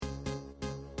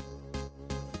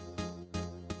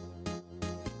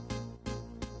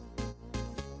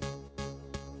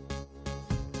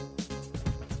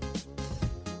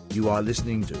You are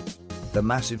listening to the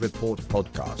Massive Report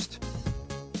podcast.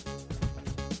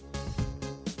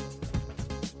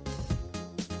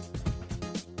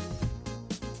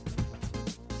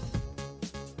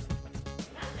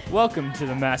 Welcome to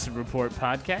the Massive Report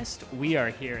podcast. We are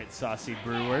here at Saucy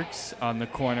Brewworks on the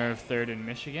corner of 3rd and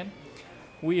Michigan.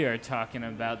 We are talking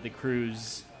about the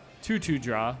Crew's 2-2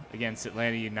 draw against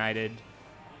Atlanta United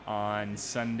on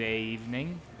Sunday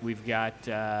evening. We've got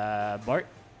Bart.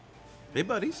 Hey,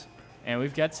 buddies. And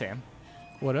we've got Sam.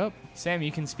 What up? Sam,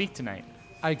 you can speak tonight.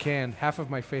 I can. Half of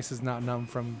my face is not numb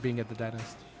from being at the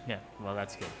dentist. Yeah, well,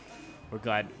 that's good.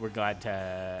 We're glad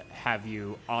to have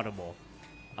you audible.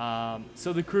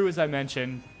 So the Crew, as I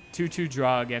mentioned, 2-2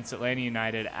 draw against Atlanta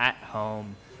United at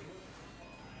home.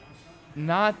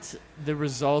 Not the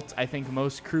result I think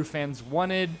most Crew fans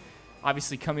wanted.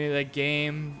 Obviously, coming to that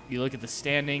game, you look at the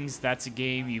standings, that's a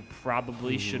game you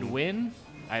probably should win.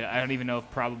 I don't even know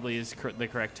if probably is the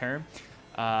correct term.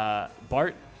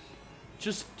 Bart,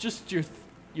 just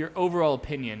your overall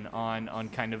opinion on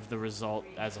kind of the result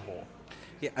as a whole.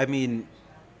 Yeah, I mean,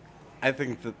 I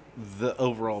think that the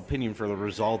overall opinion for the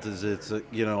result is it's a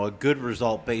good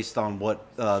result based on what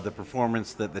the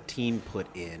performance that the team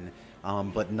put in,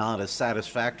 but not a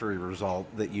satisfactory result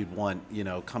that you'd want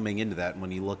coming into that.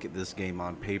 When you look at this game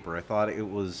on paper, I thought it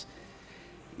was,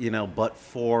 but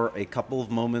for a couple of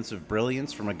moments of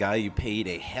brilliance from a guy you paid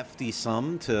a hefty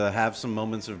sum to have some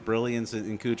moments of brilliance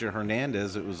in Cucho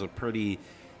Hernandez, it was a pretty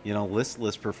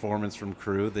listless performance from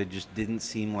Crew. They just didn't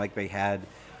seem like they had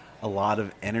a lot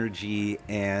of energy,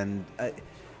 and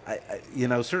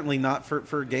I certainly not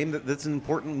for a game that's an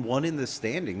important one in the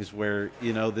standings, where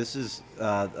this is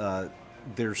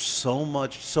there's so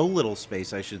little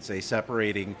space, I should say,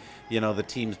 separating the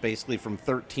teams basically from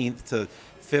 13th to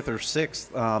 5th or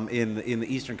 6th in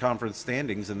the Eastern Conference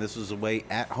standings, and this was a way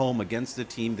at home against a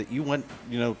team that you went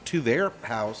to their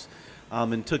house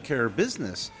and took care of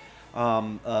business.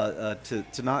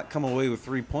 To not come away with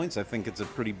 3 points, I think it's a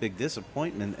pretty big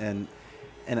disappointment. And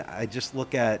I just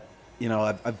look at,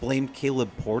 I've blamed Caleb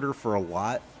Porter for a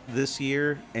lot this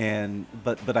year,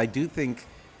 but I do think,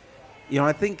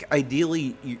 I think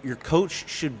ideally your coach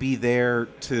should be there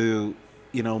to,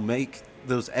 make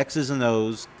those X's and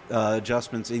O's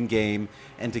adjustments in game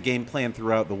and to game plan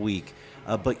throughout the week.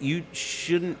 But you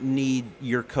shouldn't need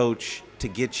your coach to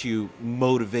get you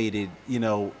motivated,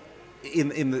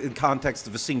 in the context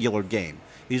of a singular game.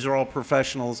 These are all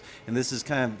professionals, and this is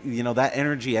kind of that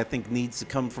energy I think needs to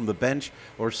come from the bench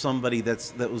or somebody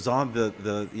that was on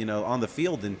the on the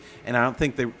field, and I don't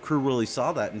think the Crew really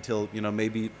saw that until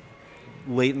maybe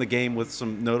late in the game with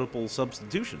some notable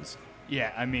substitutions.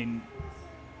 Yeah, I mean,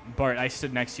 Bart, I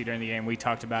stood next to you during the game. We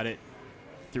talked about it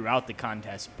throughout the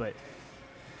contest, but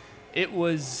it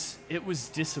was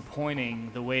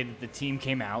disappointing the way that the team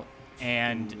came out,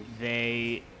 and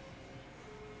they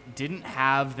didn't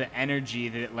have the energy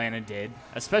that Atlanta did,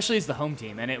 especially as the home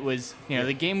team. And it was,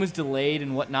 the game was delayed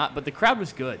and whatnot, but the crowd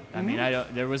was good. I mean,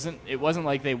 it wasn't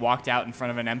like they walked out in front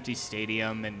of an empty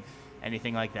stadium and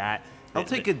anything like that. I'll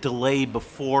take a delay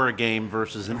before a game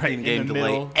versus an in-game delay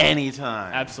middle.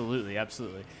 Anytime. Absolutely.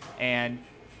 And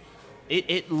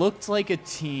it looked like a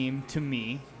team to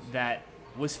me that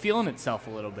was feeling itself a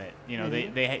little bit.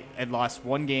 They had lost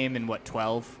one game in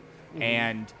 12,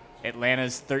 and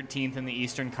Atlanta's 13th in the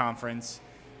Eastern Conference,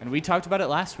 and we talked about it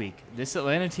last week. This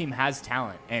Atlanta team has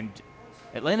talent, and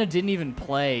Atlanta didn't even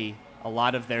play a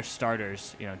lot of their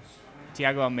starters.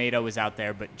 Thiago Almeida was out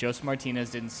there, but Jose Martinez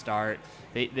didn't start.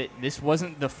 This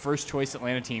wasn't the first choice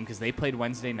Atlanta team because they played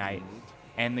Wednesday night,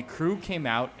 and the Crew came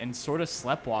out and sort of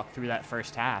sleptwalked through that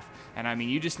first half. And I mean,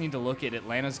 you just need to look at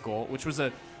Atlanta's goal, which was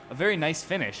a very nice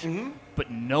finish,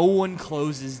 but no one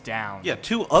closes down. Yeah,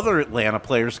 2 other Atlanta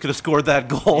players could have scored that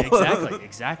goal.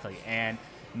 Exactly. And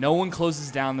no one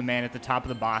closes down the man at the top of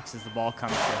the box as the ball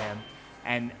comes to him.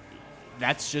 And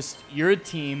that's just, you're a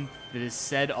team that has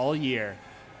said all year,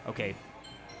 okay,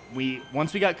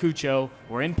 once we got Cucho,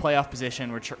 we're in playoff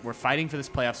position, we're fighting for this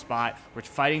playoff spot, we're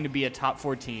fighting to be a top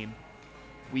 4 team.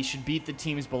 We should beat the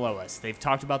teams below us. They've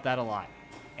talked about that a lot.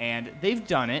 And they've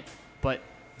done it, but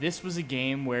this was a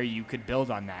game where you could build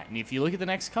on that. And if you look at the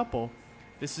next couple,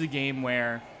 this is a game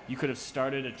where you could have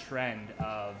started a trend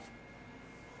of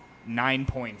 9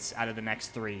 points out of the next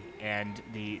 3. And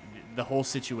the whole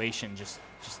situation just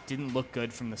didn't look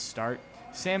good from the start.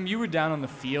 Sam, you were down on the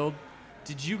field.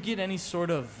 Did you get any sort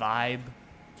of vibe?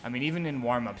 I mean, even in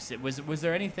warm-ups, was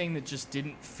there anything that just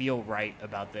didn't feel right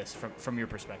about this from your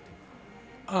perspective?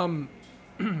 I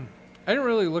didn't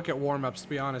really look at warm-ups, to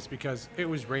be honest, because it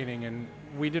was raining, and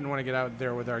we didn't want to get out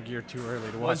there with our gear too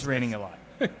early to watch. It was raining a lot.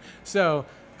 So,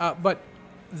 but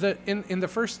in the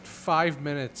first 5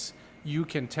 minutes, you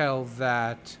can tell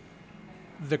that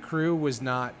the Crew was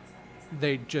not.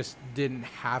 They just didn't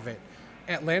have it.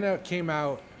 Atlanta came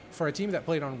out for a team that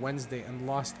played on Wednesday and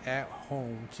lost at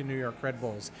home to New York Red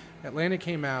Bulls. Atlanta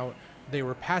came out. They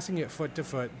were passing it foot to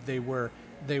foot. They were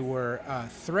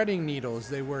threading needles.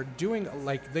 They were doing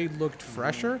they looked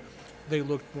fresher. They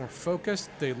looked more focused.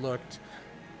 They looked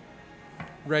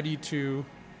ready to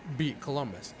beat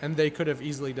Columbus, and they could have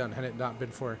easily done had it not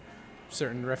been for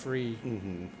certain referee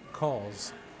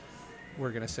calls.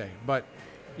 We're gonna say, but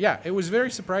yeah, it was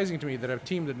very surprising to me that a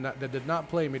team that did not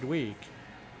play midweek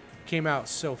came out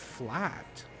so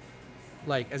flat,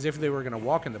 like as if they were gonna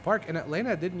walk in the park. And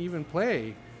Atlanta didn't even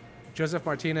play Joseph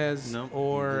Martinez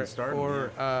or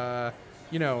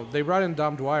they brought in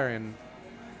Dom Dwyer in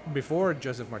before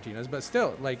Joseph Martinez, but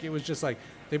still, like, it was just like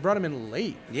they brought him in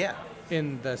late. Yeah.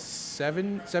 In the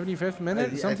 75th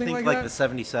minute, something I think like that.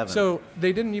 the 77th. So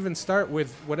they didn't even start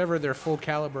with whatever their full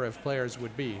caliber of players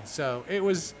would be. So it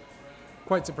was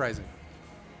quite surprising.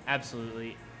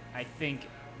 Absolutely. I think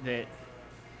that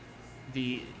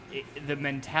the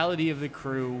mentality of the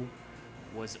Crew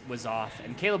was off.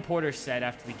 And Caleb Porter said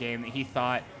after the game that he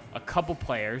thought a couple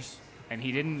players, and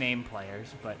he didn't name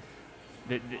players, but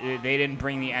that they didn't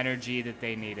bring the energy that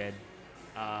they needed.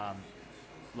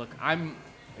 Look,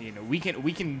 we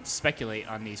can speculate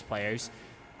on these players.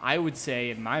 I would say,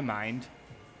 in my mind,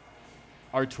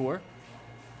 Artur,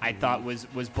 I thought was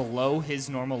below his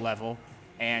normal level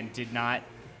and did not.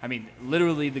 I mean,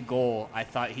 literally the goal, I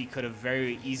thought he could have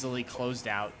very easily closed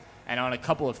out. And on a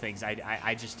couple of things,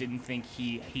 I just didn't think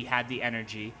he had the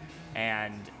energy.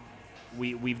 And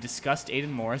we've discussed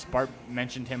Aiden Morris. Bart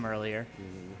mentioned him earlier.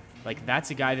 Like, that's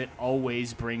a guy that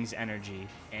always brings energy.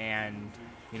 And,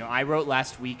 I wrote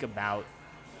last week about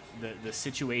the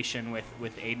situation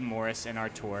with Aiden Morris and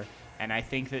Artur. And I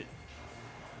think that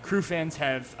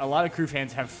a lot of Crew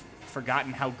fans have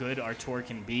forgotten how good Artur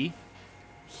can be.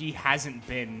 He hasn't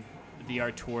been the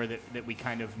Artur that we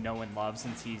kind of know and love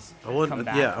since he's come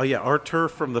back. Yeah, Artur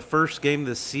from the first game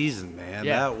this season, man.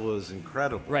 Yeah. That was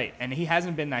incredible. Right, and he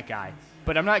hasn't been that guy.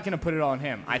 But I'm not going to put it all on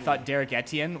him. I thought Derek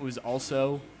Etienne was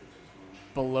also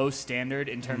below standard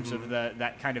in terms of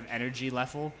that kind of energy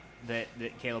level that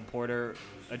Caleb Porter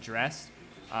addressed.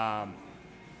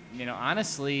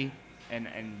 Honestly, and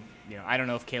I don't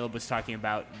know if Caleb was talking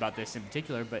about this in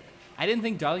particular, but I didn't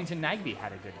think Darlington Nagbe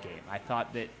had a good game. I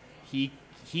thought that he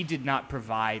did not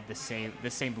provide the same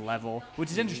level,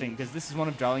 which is interesting because this is one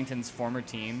of Darlington's former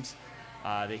teams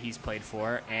that he's played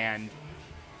for, and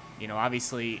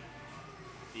obviously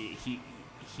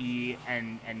he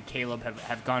and Caleb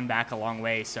have gone back a long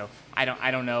way. So I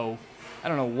don't know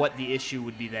what the issue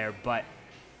would be there, but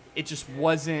it just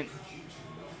wasn't.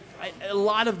 A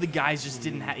lot of the guys just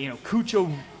didn't have.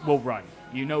 Cucho will run.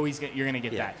 You're gonna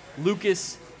get that.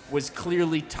 Lucas was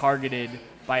clearly targeted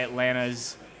by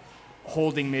Atlanta's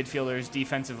holding midfielders,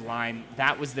 defensive line.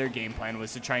 That was their game plan,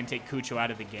 was to try and take Cucho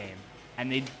out of the game.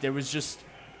 And there was just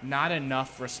not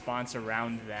enough response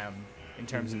around them in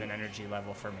terms of an energy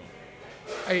level for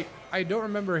me. I don't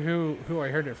remember who I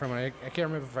heard it from. I can't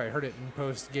remember if I heard it in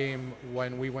post game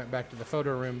when we went back to the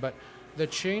photo room, but the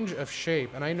change of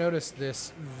shape, and I noticed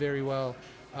this very well,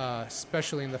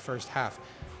 especially in the first half.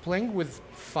 Playing with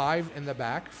 5 in the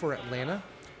back for Atlanta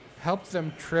helped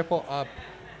them triple up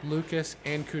Lucas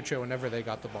and Cucho whenever they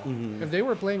got the ball. If they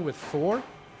were playing with 4,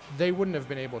 they wouldn't have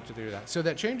been able to do that. So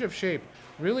that change of shape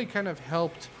really kind of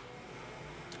helped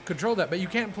control that. But you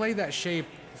can't play that shape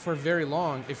for very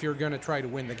long if you're going to try to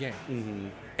win the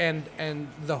game. And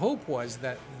the hope was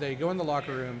that they go in the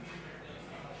locker room,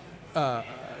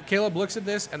 Caleb looks at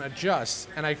this and adjusts,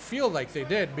 and I feel like they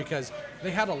did because they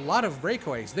had a lot of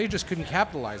breakaways. They just couldn't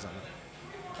capitalize on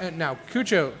it. And now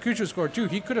Cucho scored 2.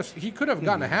 He could have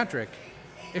gotten a hat trick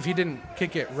if he didn't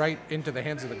kick it right into the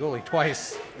hands of the goalie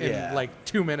twice in like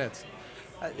 2 minutes.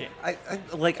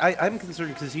 I'm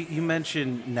concerned because you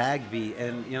mentioned Nagbe,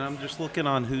 and I'm just looking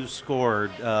on who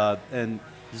scored, and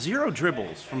 0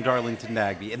 dribbles from Darlington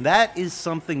Nagbe, and that is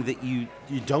something that you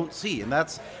don't see, and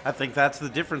I think that's the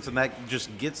difference, and that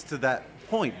just gets to that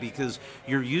point because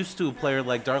you're used to a player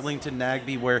like Darlington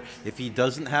Nagbe where if he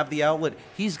doesn't have the outlet,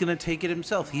 he's going to take it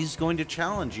himself. He's going to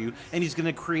challenge you, and he's going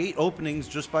to create openings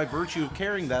just by virtue of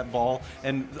carrying that ball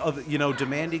and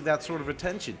demanding that sort of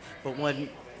attention. But when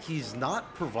he's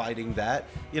not providing that,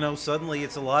 suddenly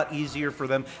it's a lot easier for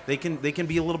them. They can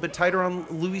be a little bit tighter on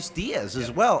Luis Diaz as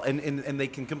well, and they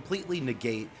can completely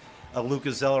negate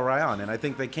Lucas Zelarayan. And I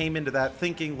think they came into that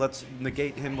thinking, let's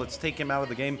negate him, let's take him out of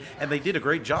the game, and they did a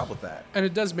great job with that. And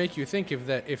it does make you think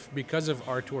if because of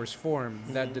Artur's form,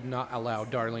 that did not allow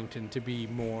Darlington to be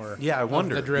more I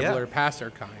wonder. of the dribbler Yeah.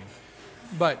 passer kind.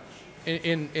 But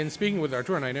in speaking with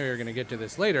Artur, and I know you're going to get to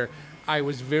this later, I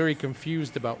was very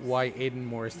confused about why Aiden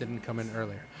Morris didn't come in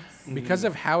earlier. Because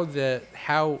of how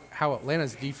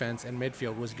Atlanta's defense and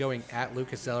midfield was going at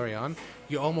Lucas Zelarayan,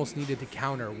 you almost needed to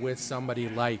counter with somebody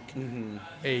like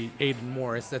a Aiden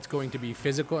Morris that's going to be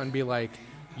physical and be like,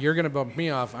 you're going to bump me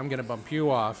off, I'm going to bump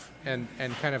you off, and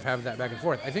kind of have that back and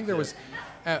forth. I think there was,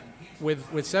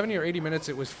 with 70 or 80 minutes,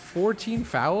 it was 14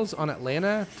 fouls on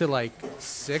Atlanta to like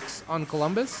 6 on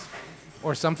Columbus,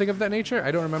 or something of that nature.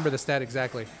 I don't remember the stat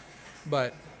exactly,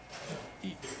 but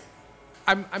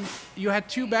you had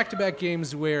 2 back-to-back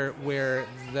games where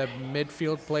the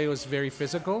midfield play was very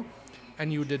physical,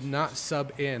 and you did not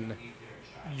sub in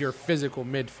your physical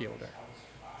midfielder.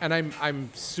 And I'm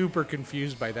super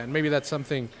confused by that. And maybe that's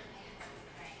something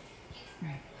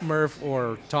Murph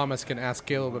or Thomas can ask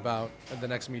Caleb about at the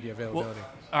next media availability.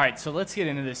 All right, so let's get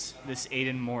into this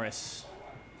Aiden Morris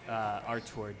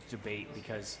Artur debate,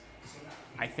 because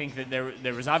I think that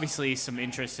there was obviously some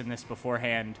interest in this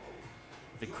beforehand.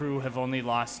 The Crew have only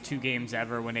lost 2 games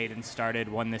ever when Aiden started,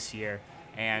 1 this year,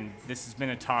 and this has been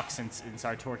a talk since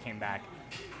Artur came back.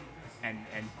 And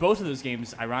both of those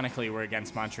games, ironically, were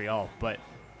against Montreal, but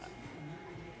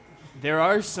there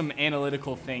are some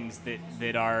analytical things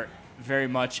that are very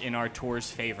much in Artur's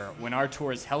favor when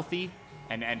Artur is healthy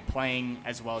and playing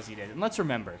as well as he did. And let's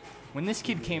remember, when this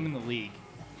kid came in the league,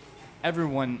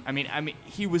 everyone, I mean,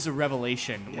 he was a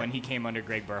revelation when he came under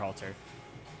Greg Berhalter,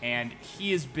 and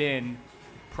he has been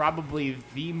probably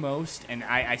the most, and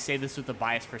I say this with a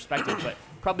biased perspective, but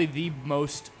probably the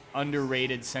most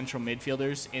underrated central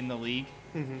midfielders in the league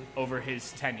over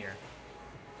his tenure.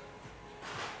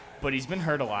 But he's been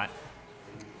hurt a lot.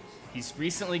 He's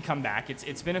recently come back.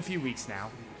 It's been a few weeks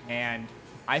now, and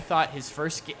I thought his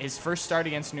first start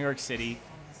against New York City,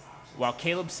 while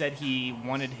Caleb said he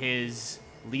wanted his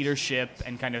leadership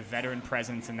and kind of veteran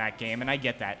presence in that game, and I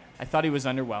get that, I thought he was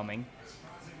underwhelming.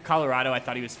 Colorado, I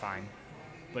thought he was fine.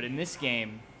 But in this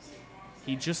game,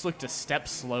 he just looked a step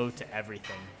slow to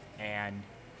everything, and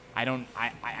I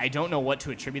don't know what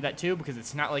to attribute that to, because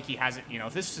it's not like he hasn't,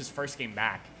 if this was his first game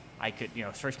back, I could,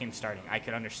 his first game starting, I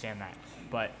could understand that.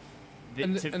 But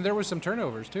and there was some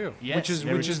turnovers too, Yes,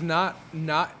 which is not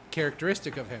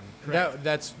characteristic of him.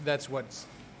 That's what's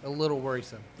a little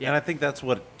worrisome. Yeah. And I think that's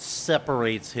what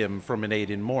separates him from an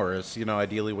Aiden Morris.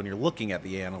 Ideally, when you're looking at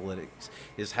the analytics,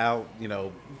 is how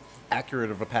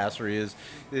accurate of a passer he is.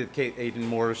 Aiden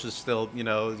Morris is still,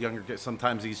 younger.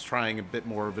 Sometimes he's trying a bit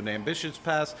more of an ambitious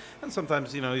pass, and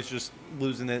sometimes, he's just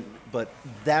losing it. But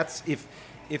that's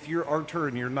if you're Artur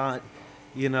and you're not,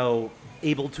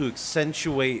 able to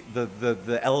accentuate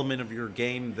the element of your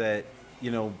game that,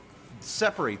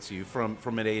 separates you from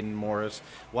an Aiden Morris,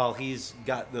 while he's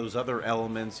got those other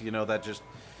elements,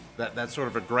 that sort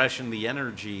of aggression, the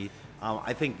energy.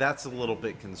 I think that's a little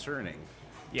bit concerning.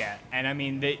 Yeah, and I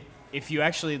mean, if you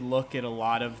actually look at a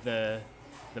lot of the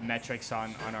metrics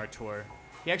on Artur,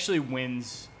 he actually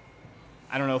wins.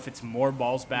 I don't know if it's more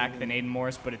balls back than Aiden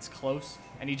Morris, but it's close.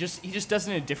 And he just does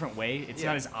it in a different way. It's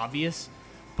not as obvious,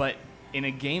 but in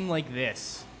a game like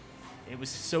this, it was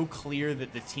so clear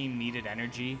that the team needed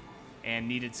energy and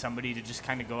needed somebody to just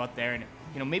kind of go out there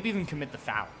and maybe even commit the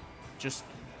foul. Just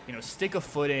stick a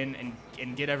foot in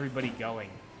and get everybody going.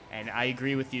 And I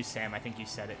agree with you, Sam. I think you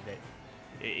said it, that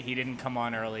he didn't come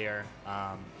on earlier.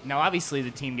 Now, obviously,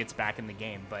 the team gets back in the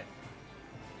game, but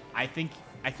I think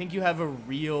you have a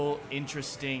real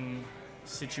interesting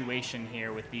situation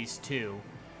here with these two.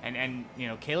 And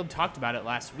Caleb talked about it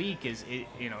last week.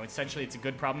 Essentially it's a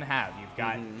good problem to have. You've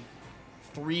got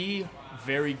 3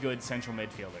 very good central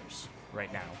midfielders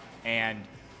right now, and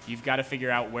you've got to figure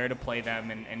out where to play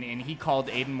them. And he called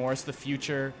Aiden Morris the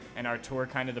future and Artur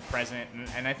kind of the present,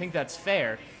 and I think that's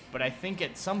fair. But I think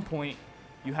at some point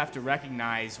you have to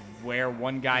recognize where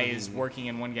one guy is working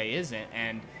and one guy isn't.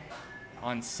 And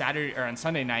on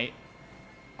Sunday night,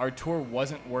 Artur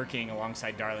wasn't working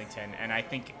alongside Darlington, and I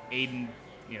think Aiden,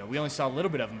 we only saw a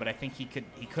little bit of him, but I think he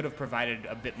could have provided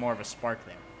a bit more of a spark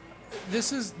there.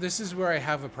 This is where I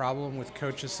have a problem with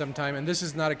coaches sometimes, and this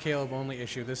is not a Caleb only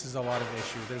issue. This is a lot of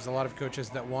issue. There's a lot of coaches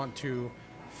that want to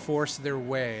force their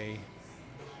way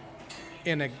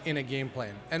in a game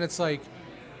plan, and it's like,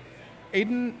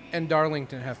 Aiden and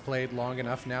Darlington have played long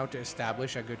enough now to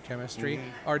establish a good chemistry.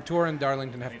 Artur and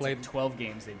Darlington have It's played like 12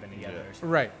 games they've been together. or something.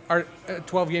 right.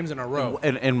 12 games in a row.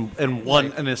 And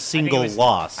one and a I think it single was-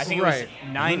 loss. I think it Right.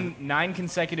 was nine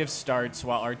consecutive starts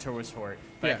while Artur was hurt.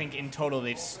 But Yeah. I think in total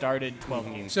they've started 12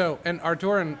 games. So, and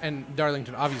Artur and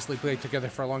Darlington obviously played together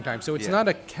for a long time. So it's Yeah. not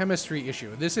a chemistry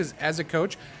issue. This is, as a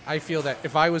coach, I feel that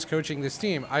if I was coaching this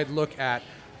team,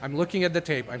 I'm looking at the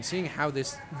tape, I'm seeing how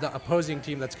the opposing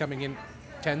team that's coming in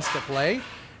tends to play,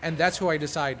 and that's who I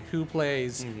decide who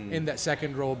plays in that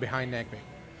second role behind Nagbe.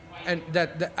 And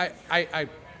that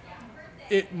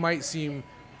it might seem,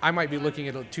 I might be looking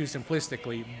at it too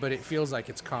simplistically, but it feels like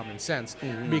it's common sense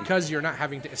because you're not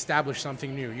having to establish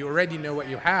something new. You already know what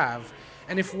you have,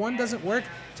 and if one doesn't work,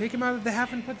 take him out of the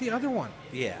half and put the other one.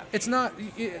 Yeah. It's not.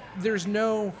 There's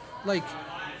no like.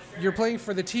 You're playing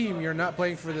for the team. You're not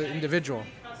playing for the individual.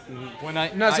 When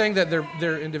I'm not saying that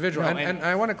they're individual. No, and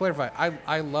I want to clarify.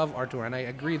 I love Artur, and I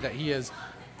agree that he is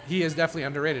definitely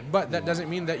underrated. But that doesn't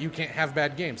mean that you can't have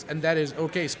bad games, and that is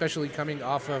okay, especially coming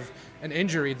off of an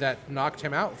injury that knocked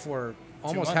him out for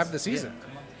almost months. half the season.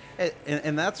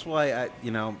 And that's why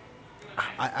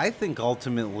I think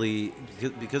ultimately,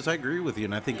 because I agree with you,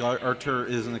 and I think Artur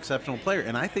is an exceptional player,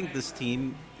 and I think this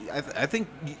team, I think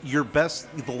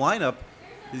the lineup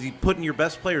is you putting your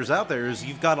best players out there is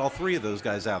you've got all three of those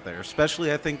guys out there,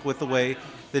 especially I think with the way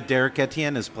that Derek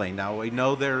Etienne is playing. Now we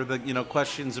know there are the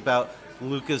questions about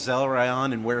Lucas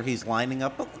Zelrayan and where he's lining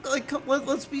up, but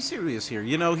let's be serious here.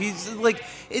 He's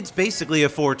it's basically a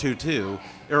 4-2-2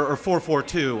 or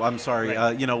 4-4-2. I'm sorry,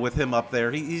 Right. With him up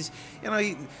there, it's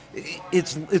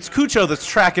Cucho that's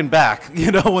tracking back,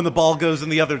 when the ball goes in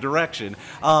the other direction,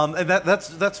 and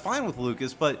that's fine with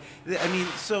Lucas. But I mean,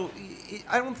 so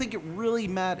I don't think it really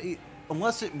matters.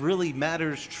 Unless it really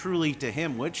matters truly to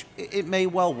him, which it may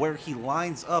well, where he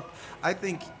lines up. I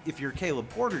think if you're Caleb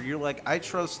Porter, you're like, I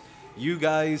trust you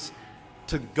guys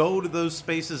to go to those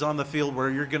spaces on the field where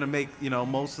you're going to make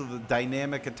most of the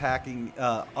dynamic attacking.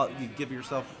 You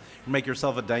make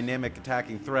yourself a dynamic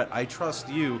attacking threat. I trust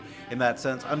you in that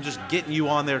sense. I'm just getting you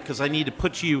on there because I need to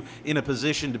put you in a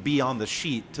position to be on the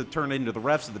sheet to turn into the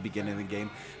refs at the beginning of the game.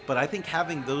 But I think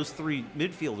having those three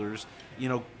midfielders,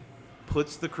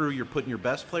 puts the crew. You're putting your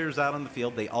best players out on the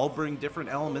field. They all bring different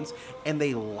elements, and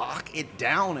they lock it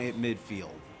down at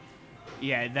midfield.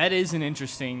 Yeah, that is an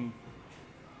interesting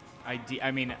idea.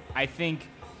 I mean, I think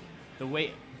the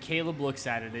way Caleb looks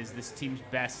at it is this team's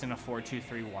best in a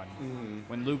 4-2-3-1.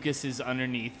 When Lucas is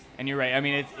underneath, and you're right, I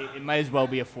mean, it might as well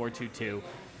be a 4-2-2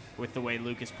 with the way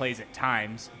Lucas plays at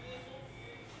times.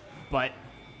 But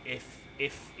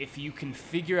if you can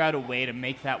figure out a way to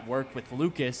make that work with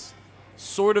Lucas,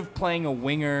 sort of playing a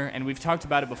winger, and we've talked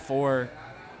about it before,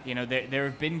 there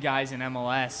have been guys in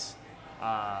MLS,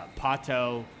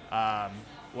 Pato,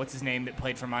 what's his name that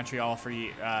played for Montreal for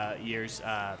years,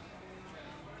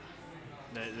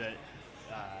 the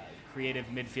creative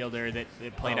midfielder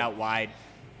that played out wide.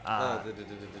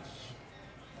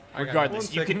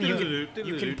 Regardless, you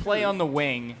can play on the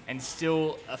wing and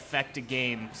still affect a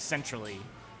game centrally.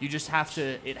 You just have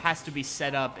to. It has to be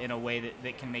set up in a way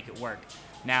that can make it work.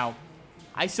 Now,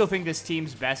 I still think this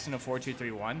team's best in a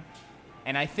 4-2-3-1,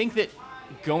 and I think that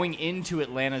going into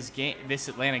this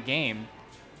Atlanta game,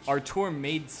 Artur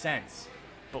made sense.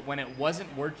 But when it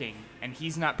wasn't working and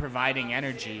he's not providing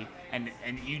energy, and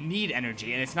you need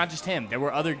energy, and it's not just him. There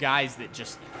were other guys that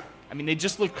they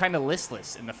just looked kind of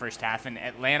listless in the first half, and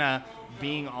Atlanta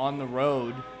being on the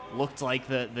road looked like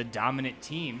the dominant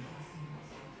team.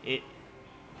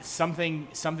 Something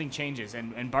changes,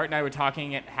 and Bart and I were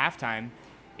talking at halftime.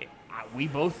 We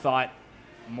both thought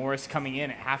Morris coming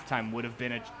in at halftime would have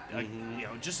been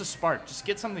just a spark, just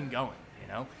get something going,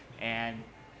 and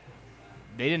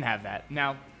they didn't have that.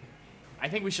 Now, I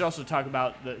think we should also talk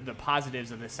about the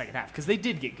positives of the second half, because they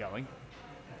did get going,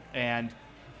 and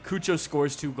Cucho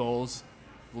scores 2 goals.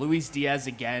 Luis Diaz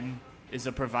again is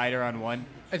a provider on one.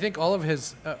 I think all of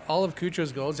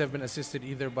Cucho's goals have been assisted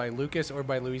either by Lucas or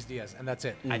by Luis Diaz, and that's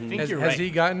it. I think you're Has right. he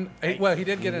gotten? Well, he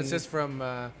did get an assist from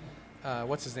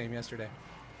what's his name yesterday,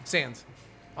 Sands,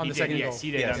 on the second goal. Yes,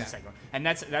 he did on the second one. And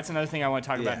that's another thing I want to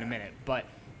talk about in a minute. But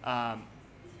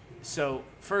so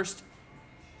first,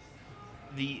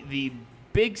 the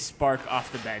big spark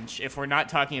off the bench, if we're not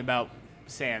talking about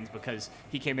Sands, because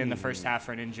he came in the first half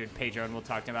for an injured Pedro, and we'll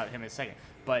talk about him in a second.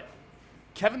 But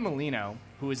Kevin Molino,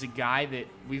 who is a guy that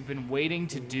we've been waiting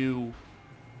to do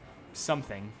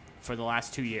something for the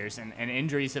last 2 years, and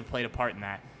injuries have played a part in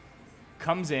that,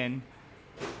 comes in,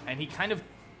 and he kind of,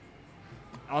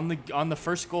 on the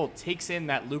first goal, takes in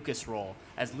that Lucas role,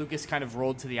 as Lucas kind of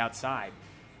rolled to the outside,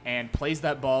 and plays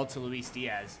that ball to Luis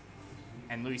Diaz.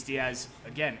 And Luis Diaz,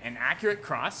 again, an accurate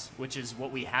cross, which is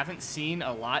what we haven't seen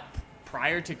a lot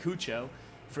prior to Cucho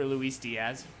for Luis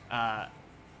Diaz. That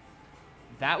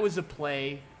was a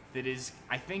play that is,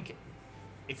 I think,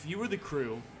 if you were the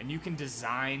Crew and you can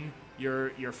design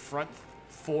your front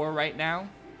four right now,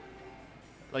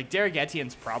 like Derek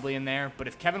Etienne's probably in there, but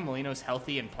if Kevin Molino's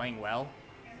healthy and playing well,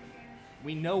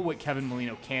 we know what Kevin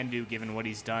Molino can do given what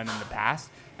he's done in the past.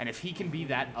 And if he can be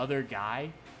that other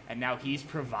guy, and now he's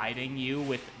providing you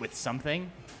with something,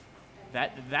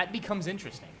 that becomes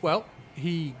interesting. Well,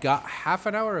 he got half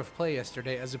an hour of play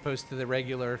yesterday as opposed to the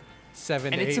regular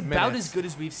 7 And to 8 it's minutes. about as good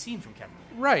as we've seen from Kevin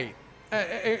Molino. Right.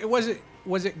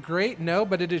 Was it great? No,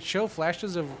 but did it show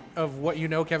flashes of what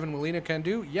Kevin Molino can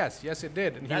do? Yes, it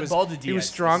did. And That ball to he was Diaz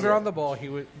stronger is- on the ball.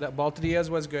 That ball to Diaz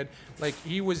was good. Like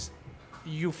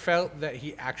you felt that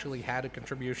he actually had a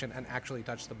contribution and actually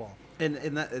touched the ball. And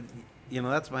that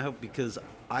that's my hope, because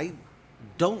I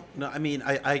don't know. I mean,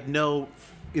 I know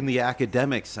in the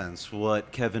academic sense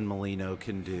what Kevin Molino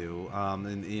can do,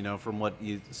 and from what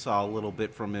you saw a little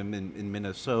bit from him in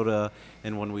Minnesota,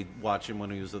 and when we watched him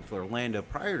when he was with Orlando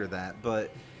prior to that.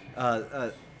 But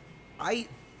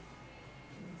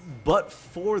but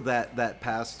for that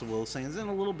pass to Will Sands and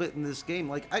a little bit in this game,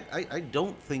 like I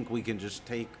don't think we can just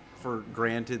take for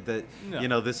granted that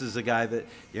this is a guy that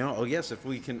oh yes, if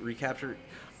we can recapture.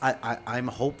 I'm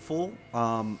hopeful,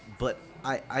 but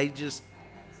I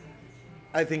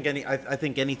think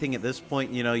anything at this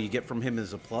point, you get from him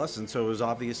is a plus, and so it was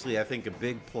obviously, I think, a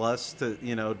big plus to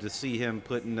to see him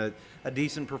put in a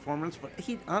decent performance. But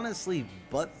he honestly,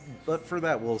 but for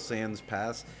that Will Sands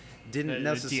pass, didn't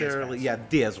necessarily,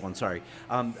 Diaz one, sorry,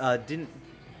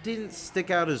 didn't stick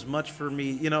out as much for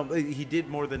me. He did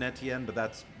more than Etienne, but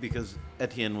that's because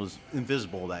Etienne was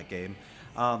invisible that game.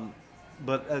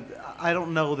 But I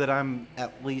don't know that I'm,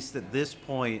 at least at this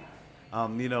point,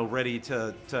 ready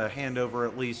to hand over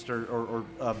at least or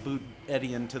boot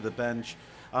Etienne to the bench,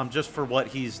 just for what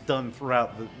he's done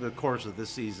throughout the course of this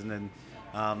season. And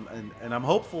I'm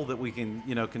hopeful that we can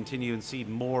continue and see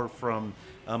more from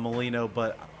Molino.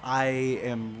 But I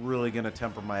am really going to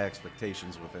temper my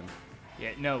expectations with him.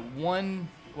 Yeah, no,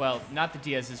 not that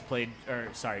Diaz has played,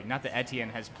 not that Etienne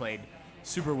has played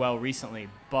super well recently,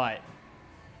 but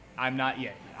I'm not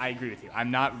yet. I agree with you.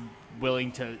 I'm not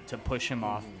willing to push him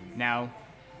off. Now,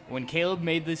 when Caleb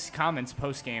made these comments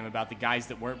post-game about the guys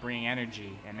that weren't bringing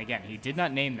energy, and again, he did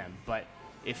not name them, but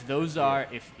if those are,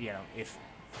 if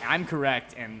I'm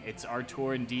correct and it's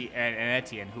Artur and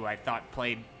Etienne, who I thought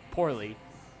played poorly,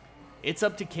 it's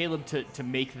up to Caleb to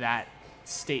make that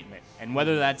statement. And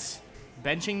whether that's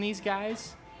benching these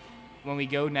guys when we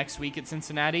go next week at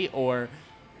Cincinnati, or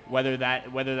whether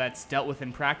that's dealt with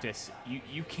in practice,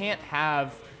 you can't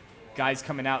have guys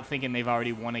coming out thinking they've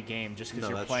already won a game just because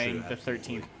you're playing the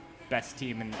 13th best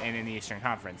team in the Eastern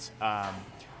Conference.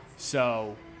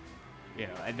 So,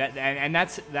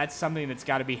 that's something that's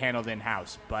got to be handled in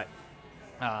house. But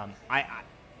I'm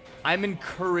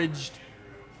encouraged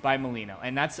by Molino,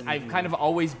 and I've kind of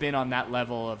always been on that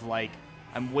level of like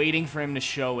I'm waiting for him to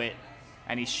show it,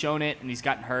 and he's shown it, and he's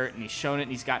gotten hurt, and he's shown it,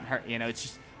 and he's gotten hurt.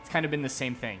 It's kind of been the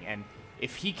same thing. And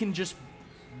if he can just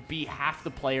be half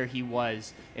the player he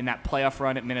was in that playoff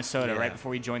run at Minnesota right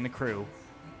before he joined the Crew,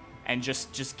 and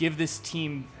just give this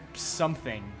team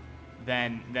something,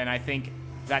 then I think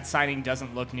that signing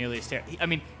doesn't look nearly as terrible. I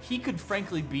mean, he could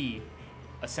frankly be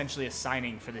essentially a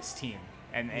signing for this team.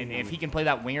 And if he can play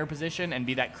that winger position and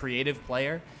be that creative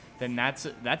player, then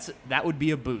that would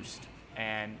be a boost.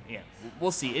 And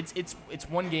we'll see. It's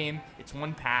one game, it's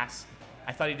one pass.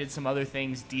 I thought he did some other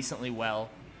things decently well,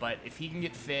 but if he can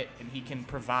get fit and he can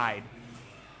provide,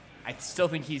 I still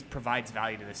think he provides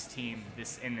value to this team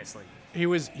in this league. He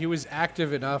was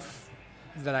active enough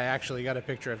that I actually got a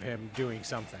picture of him doing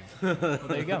something. Well,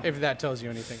 there you go. If that tells you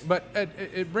anything. But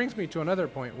it brings me to another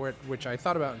point which I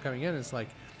thought about coming in. Is like,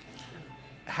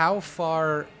 how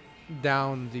far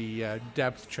down the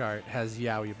depth chart has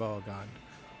Yao Yeboah gone?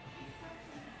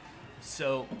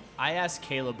 So I asked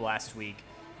Caleb last week,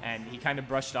 and he kind of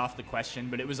brushed off the question,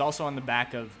 but it was also on the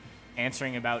back of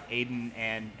answering about Aiden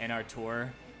and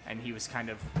Artur, and he was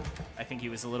I think he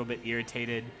was a little bit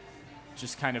irritated,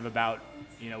 just kind of about,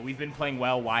 we've been playing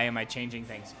well, why am I changing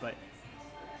things? But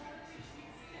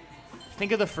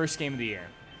think of the first game of the year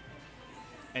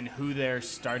and who their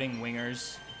starting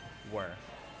wingers were.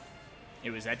 It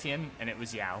was Etienne and it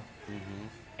was Yao. Mm-hmm.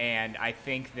 And I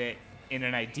think that in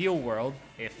an ideal world,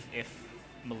 if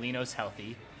Molino's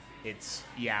healthy, it's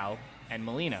Yao and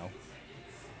Molino.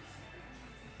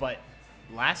 But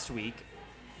last week,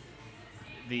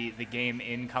 the game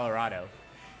in Colorado,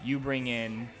 you bring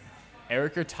in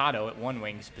Eric Hurtado at one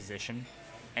wing's position,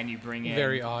 and you bring in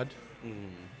Very odd.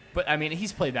 But I mean,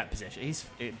 he's played that position.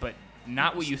 But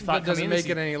not what you thought. That doesn't coming into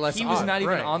make it the any less He was odd, not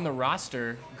even right. on the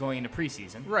roster going into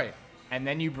preseason. Right. And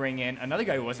then you bring in another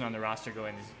guy who wasn't on the roster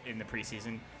going in the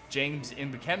preseason, James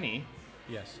Mbakemi,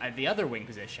 Yes. at the other wing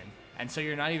position. And so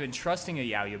you're not even trusting a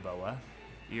Yao Yeboah.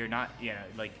 You're not,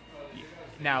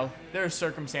 now there are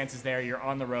circumstances there. You're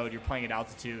on the road. You're playing at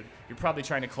altitude. You're probably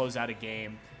trying to close out a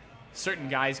game. Certain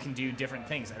guys can do different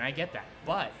things, and I get that.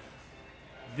 But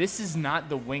this is not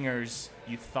the wingers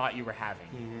you thought you were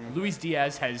having. Luis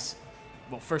Diaz has,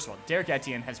 well, first of all, Derek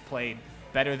Etienne has played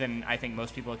better than I think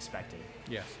most people expected.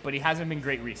 Yes. But he hasn't been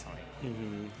great recently.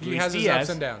 He Luis has his Diaz, ups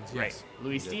and downs. Yes. Right.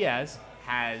 Luis Diaz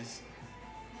has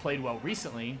played well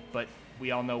recently, but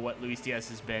we all know what Luis Diaz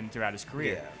has been throughout his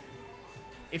career. Yeah.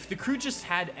 If the Crew just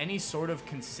had any sort of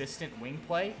consistent wing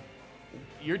play,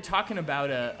 you're talking about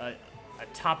a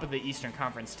top of the Eastern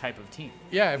Conference type of team.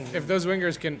 Yeah, if those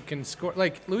wingers can score,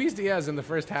 like Luis Diaz in the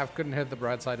first half couldn't hit the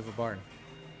broadside of a barn.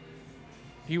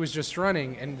 He was just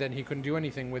running, and then he couldn't do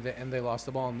anything with it, and they lost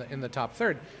the ball in the top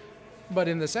third. But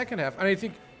in the second half, and I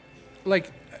think,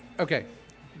 okay,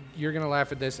 you're gonna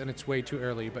laugh at this, and it's way too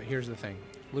early. But here's the thing: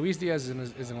 Luis Diaz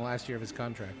is in the last year of his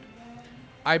contract.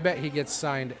 I bet he gets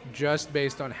signed just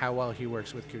based on how well he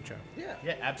works with Cucho. Yeah,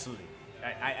 absolutely.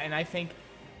 I think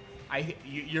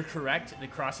you're correct. The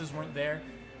crosses weren't there,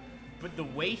 but the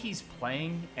way he's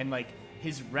playing and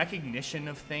his recognition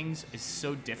of things is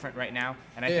so different right now,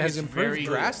 and I It think has it's improved very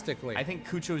drastically. I think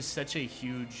Cucho is such a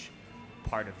huge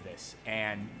part of this,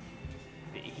 and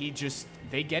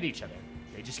they get each other.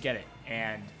 They just get it,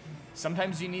 and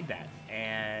sometimes you need that.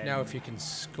 And Now, if you can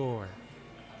score,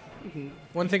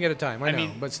 one thing at a time. I know,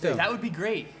 mean, but still, that would be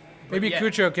great. But maybe yeah,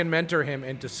 Cucho can mentor him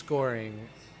into scoring,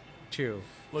 too.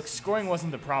 Look, scoring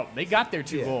wasn't the problem. They got their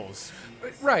two goals.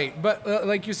 Right, but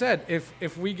like you said,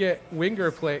 if we get winger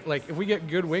play, if we get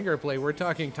good winger play, we're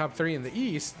talking top 3 in the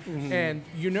East, and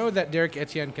you know that Derek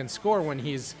Etienne can score when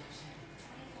he's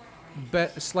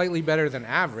slightly better than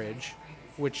average,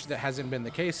 which that hasn't been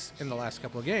the case in the last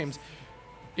couple of games.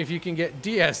 If you can get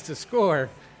Diaz to score,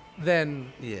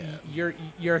 then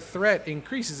your threat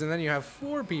increases, and then you have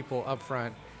 4 people up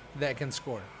front that can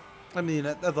score. I mean,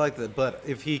 I'd like that, but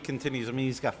if he continues, I mean,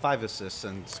 he's got 5 assists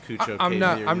since Cucho I'm came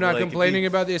not. here. I'm not Like, if complaining he-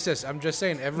 about the assists. I'm just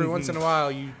saying every once in a while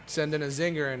you send in a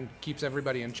zinger and keeps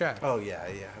everybody in check. Oh yeah,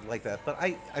 I like that. But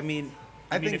I mean,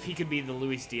 I think mean, if he could be the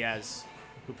Luis Diaz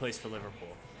who plays for Liverpool.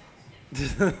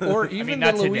 Or even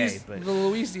not the today, Luis, but- the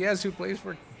Luis Diaz who plays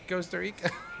for Costa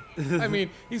Rica. I mean,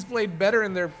 he's played better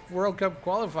in their World Cup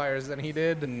qualifiers than he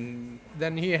did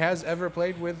than he has ever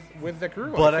played with the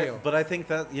Crew. I feel. But I think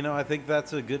that I think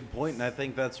that's a good point, and I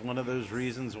think that's one of those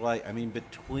reasons why. I mean,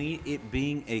 between it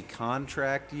being a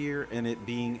contract year and it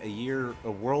being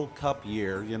a World Cup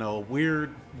year, a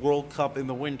weird World Cup in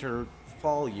the winter,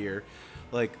 fall year,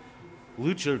 like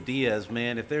Lucho Diaz,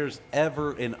 man, if there's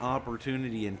ever an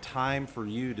opportunity and time for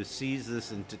you to seize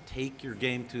this and to take your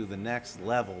game to the next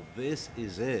level, this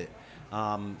is it.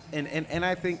 And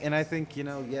I think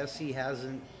yes,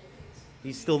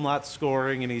 he's still not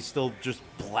scoring, and he's still just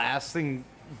blasting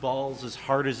balls as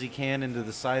hard as he can into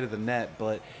the side of the net,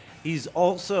 but he's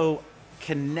also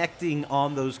connecting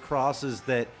on those crosses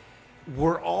that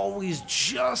were always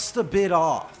just a bit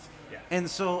off. Yeah. And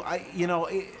so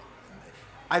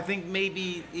I think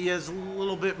maybe he has a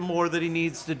little bit more that he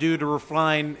needs to do to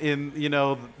refine in,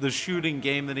 the shooting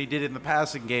game than he did in the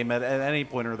passing game at any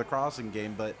point, or the crossing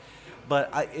game. But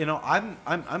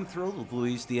I'm thrilled with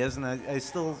Luis Diaz, and I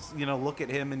still look at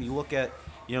him, and you look at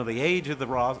the age of the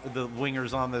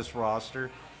wingers on this roster.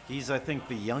 He's, I think,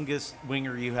 the youngest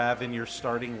winger you have in your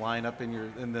starting lineup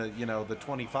in the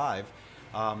 25,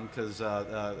 because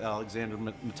Alexander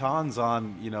Maton's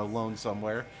on loan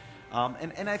somewhere.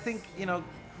 And I think,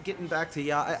 getting back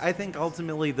to I think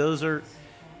ultimately those are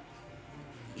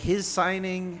his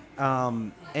signing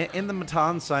and the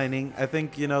Matan signing. I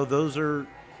think those are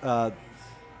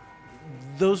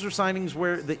signings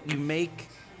where that you make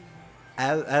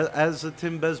as a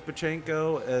Tim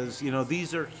Bezbatchenko, as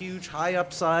these are huge, high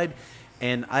upside,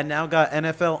 and I now got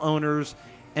NFL owners,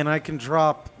 and I can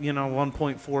drop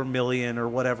 1.4 million or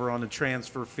whatever on a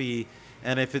transfer fee,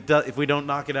 and if we don't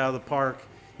knock it out of the park,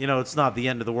 it's not the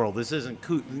end of the world. This isn't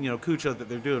Cucho that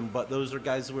they're doing, but those are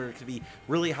guys where it could be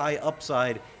really high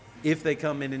upside if they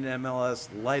come in MLS,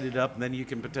 light it up, and then you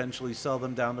can potentially sell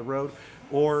them down the road,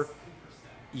 or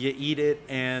you eat it.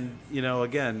 And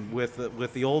again, with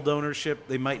the old ownership,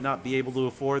 they might not be able to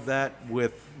afford that.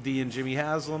 With D and Jimmy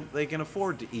Haslam, they can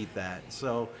afford to eat that.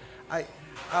 So I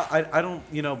don't.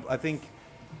 I think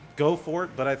go for it.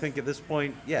 But I think at this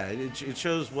point, yeah, it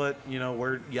shows what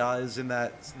where Ya is in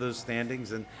those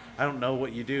standings, and I don't know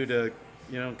what you do to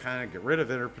kind of get rid of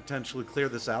it or potentially clear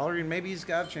the salary, and maybe he's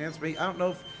got a chance. Maybe, I don't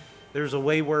know if there's a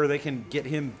way where they can get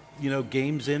him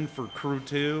games in for Crew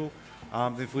 2.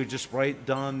 If we just write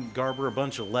Don Garber a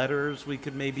bunch of letters, we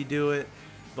could maybe do it.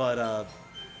 But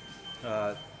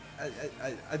I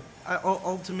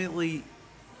ultimately,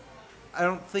 I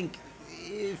don't think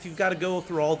if you've got to go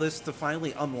through all this to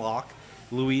finally unlock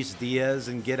Luis Diaz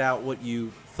and get out what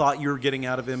you thought you were getting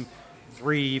out of him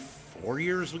 3-4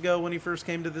 years ago when he first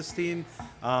came to this team,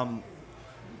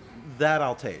 that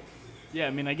I'll take. Yeah,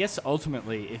 I mean, I guess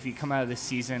ultimately, if you come out of this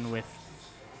season with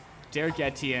Derek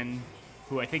Etienne,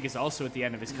 who I think is also at the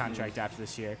end of his contract after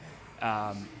this year,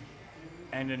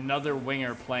 and another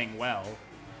winger playing well,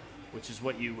 which is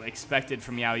what you expected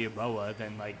from Yao Yeboah,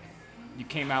 then you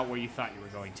came out where you thought you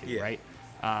were going to, right?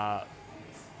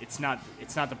 It's not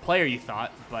the player you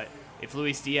thought, but if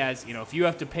Luis Diaz, if you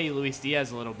have to pay Luis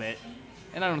Diaz a little bit,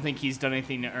 and I don't think he's done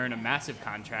anything to earn a massive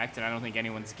contract, and I don't think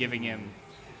anyone's giving him,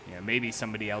 maybe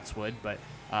somebody else would, but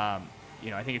I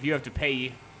think if you have to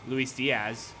pay Luis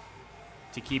Diaz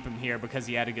to keep him here because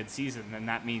he had a good season, then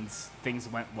that means things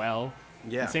went well.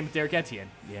 Yeah. And same with Derek Etienne.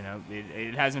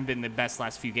 It hasn't been the best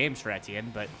last few games for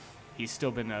Etienne, but he's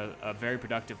still been a very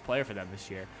productive player for them this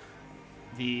year.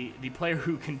 The player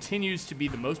who continues to be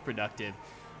the most productive,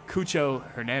 Cucho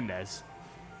Hernandez.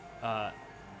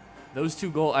 Those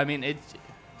 2 goals. I mean,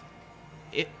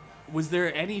 it was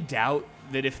there any doubt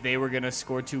that if they were going to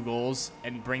score 2 goals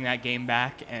and bring that game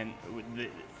back, and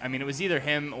it was either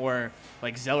him or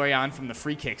Zelarayan from the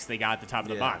free kicks they got at the top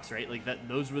of the box, right?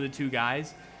 Those were the 2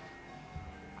 guys.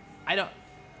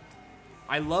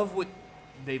 I love what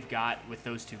they've got with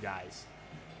those 2 guys.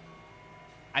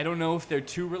 I don't know if they're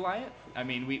too reliant. I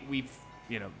mean, we've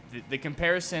the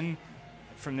comparison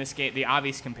from this game, the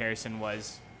obvious comparison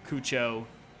was Cucho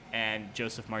and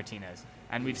Joseph Martinez.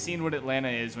 And we've seen what Atlanta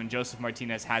is when Joseph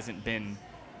Martinez hasn't been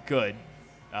good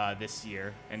this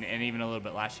year and even a little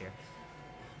bit last year.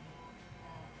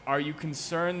 Are you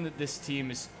concerned that this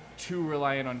team is too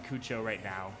reliant on Cucho right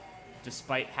now,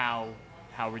 despite how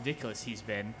ridiculous he's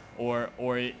been, or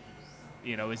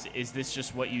is this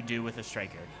just what you do with a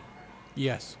striker?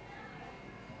 Yes.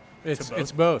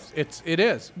 It's both. It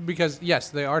is because yes,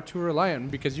 they are too reliant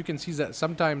because you can see that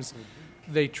sometimes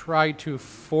they try to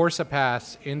force a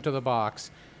pass into the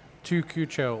box to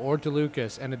Cucho or to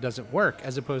Lucas and it doesn't work,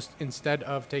 as opposed instead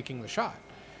of taking the shot.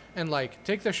 And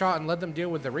take the shot and let them deal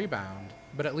with the rebound,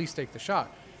 but at least take the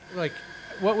shot.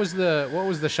 What was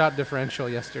the shot differential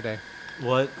yesterday?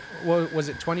 What was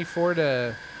it 24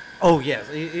 to? Oh yes,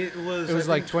 it was. It was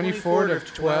 24 to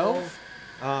 12.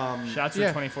 Shots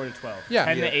were 24 to 12. Yeah,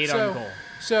 10 to 8 on goal.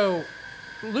 So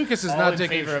Lucas is all not in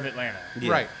taking favor of Atlanta.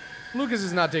 Yeah. Right. Lucas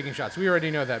is not taking shots. We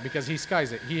already know that because he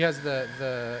skies it. He has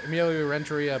the Emilio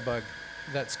Renteria bug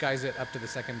that skies it up to the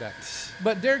second deck.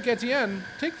 But Derek Etienne,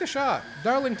 take the shot.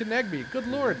 Darlington Nagbe, good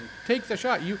Lord, take the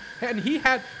shot. And he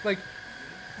had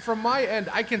from my end,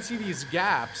 I can see these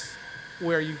gaps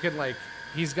where you can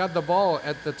he's got the ball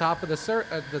at the top of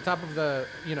the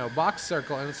box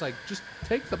circle, and it's just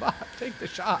take the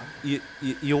shot.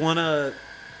 You want a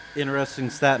interesting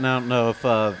stat, and I don't know if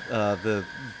the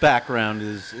background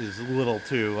is a little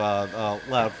too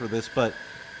loud for this, but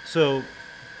so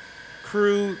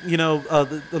Crew,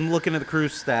 I'm looking at the Crew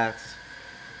stats,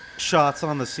 shots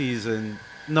on the season.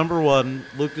 Number 1,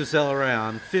 Lucas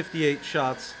Zelarayan, 58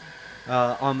 shots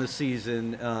on the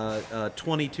season,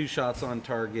 22 shots on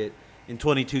target in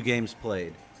 22 games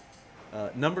played.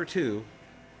 Number 2,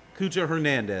 Cucho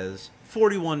Hernandez,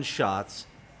 41 shots,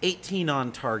 18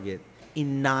 on target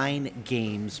in 9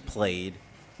 games played.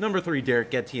 Number 3,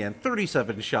 Derek Etienne,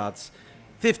 37 shots,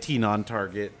 15 on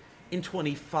target in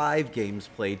 25 games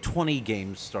played, 20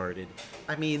 games started.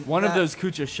 I mean, one of those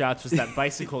Cucho shots was that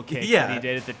bicycle kick that he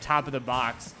did at the top of the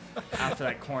box after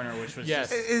that corner, which was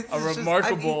just a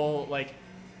remarkable,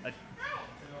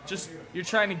 you're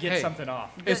trying to get something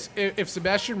off. If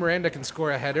Sebastian Miranda can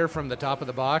score a header from the top of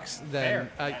the box, then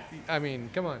I mean,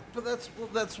 come on. But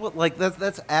that's what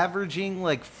that's averaging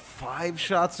 5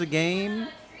 shots a game,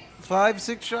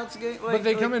 5-6 shots a game. But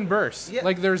they come in bursts. Yeah.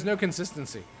 There's no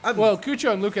consistency. Well,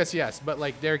 Cucho and Lucas, yes, but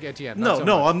Derek Etienne. Not so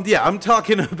much. I'm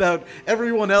talking about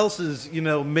everyone else is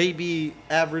maybe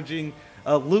averaging.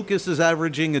 Lucas is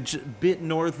averaging a bit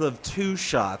north of 2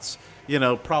 shots.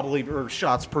 Probably or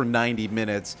shots per 90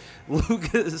 minutes.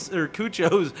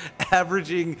 Cucho's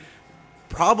averaging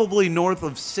probably north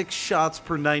of 6 shots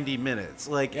per 90 minutes.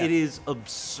 It is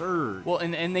absurd. Well,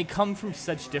 and they come from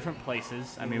such different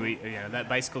places. I mean, that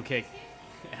bicycle kick,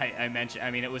 I mentioned.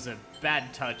 I mean, it was a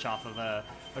bad touch off of a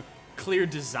clear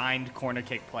designed corner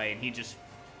kick play, and he just,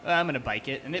 I'm gonna bike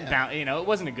it, and it bounced. You know, it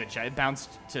wasn't a good shot. It bounced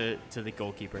to the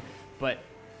goalkeeper, but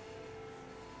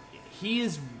he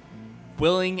is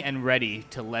willing and ready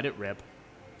to let it rip.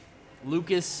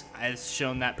 Lucas has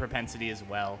shown that propensity as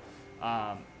well.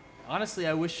 Honestly,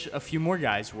 I wish a few more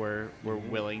guys were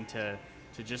willing to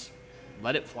just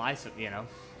let it fly. So, you know,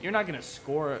 you're not going to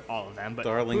score all of them, but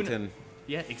Darlington.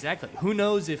 Yeah, exactly. Who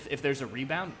knows if there's a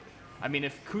rebound? I mean,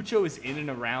 if Cucho is in and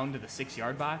around the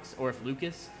 6-yard box, or if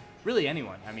Lucas, really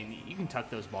anyone. I mean, you can tuck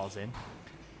those balls in.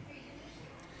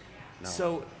 No.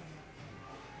 So,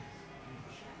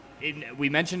 we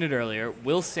mentioned it earlier.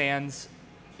 Will Sands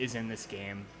is in this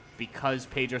game because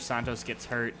Pedro Santos gets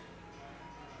hurt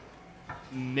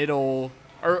middle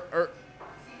or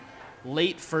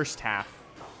late first half.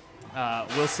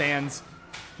 Will Sands,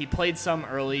 he played some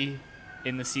early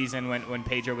in the season when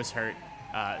Pedro was hurt.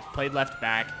 Played left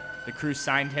back. The Crew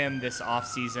signed him this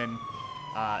offseason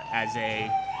as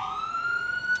a.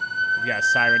 We've got a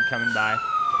siren coming by.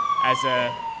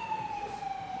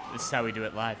 This is how we do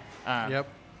it live. Yep.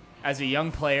 As a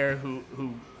young player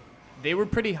who they were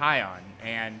pretty high on,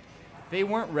 and they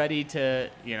weren't ready to,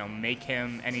 you know, make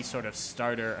him any sort of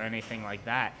starter or anything like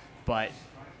that. But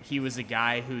he was a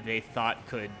guy who they thought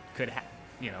could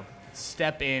you know,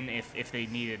 step in if they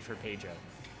needed for Pedro.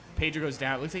 Pedro goes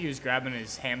down. It looks like he was grabbing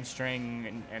his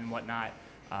hamstring and whatnot.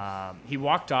 He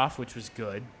walked off, which was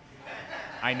good.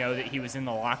 I know that he was in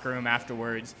the locker room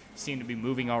afterwards, seemed to be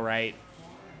moving all right.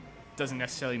 Doesn't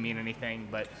necessarily mean anything,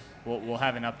 but we'll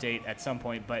have an update at some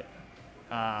point. But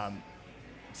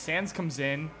Sands comes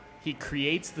in. He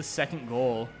creates the second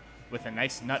goal with a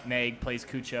nice nutmeg, plays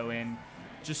Cucho in.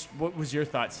 Just what was your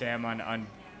thought, Sam, on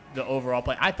the overall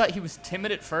play? I thought he was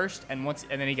timid at first, and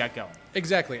then he got going.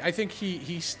 Exactly. I think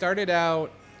he started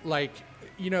out like,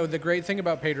 you know, the great thing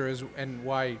about Pedro is, and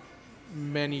why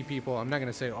many people, I'm not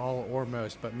going to say all or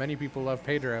most, but many people love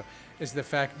Pedro, is the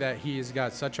fact that he has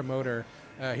got such a motor.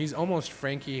 He's almost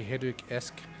Frankie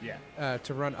Hiddick-esque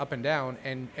to run up and down.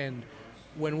 And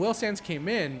when Will Sands came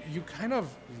in, you kind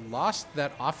of lost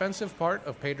that offensive part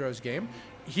of Pedro's game.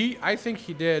 I think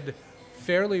he did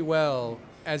fairly well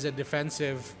as a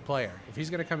defensive player. If he's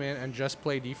going to come in and just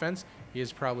play defense, he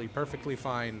is probably perfectly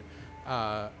fine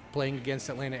playing against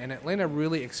Atlanta. And Atlanta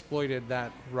really exploited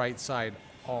that right side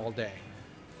all day.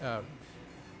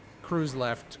 Cruz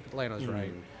left, Atlanta's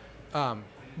right.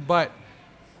 But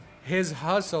his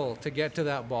hustle to get to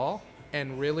that ball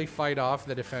and really fight off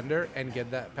the defender and get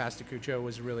that pass to Cucho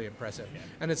was really impressive. Yeah.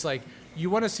 And it's like,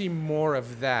 you want to see more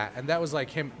of that. And that was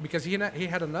like him, because he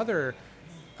had another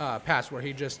pass where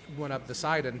he just went up the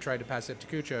side and tried to pass it to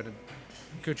Cucho. And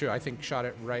Cucho, I think, shot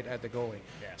it right at the goalie.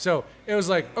 Yeah. So it was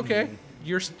like, okay,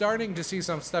 you're starting to see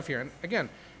some stuff here. And again,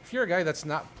 if you're a guy that's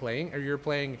not playing, or you're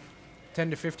playing 10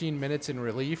 to 15 minutes in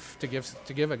relief to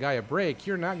give a guy a break,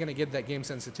 you're not going to get that game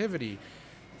sensitivity.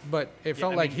 But it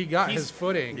felt like he got his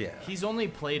footing. Yeah. He's only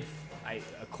played,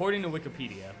 according to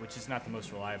Wikipedia, which is not the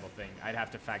most reliable thing. I'd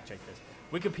have to fact check this.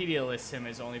 Wikipedia lists him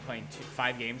as only playing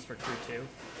 5 games for Crew 2.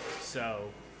 So,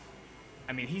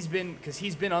 I mean, he's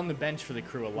been on the bench for the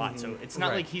Crew a lot. So it's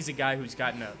not like he's a guy who's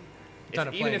gotten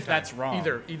even if that's wrong.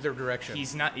 Either direction.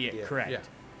 He's not yet correct.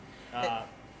 Yeah.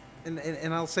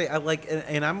 And I'll say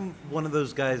and I'm one of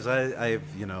those guys.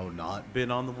 I've not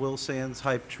been on the Will Sands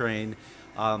hype train.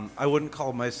 I wouldn't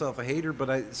call myself a hater, but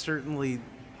I certainly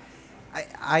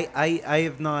I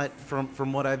have not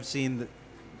from what I've seen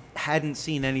hadn't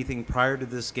seen anything prior to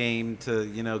this game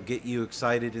to get you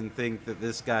excited and think that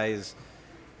this guy is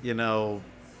a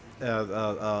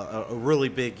really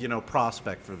big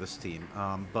prospect for this team.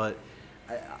 But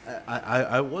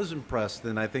I was impressed,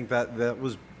 and I think that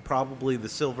was probably the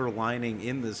silver lining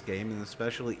in this game, and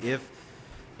especially if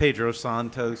Pedro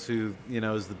Santos, who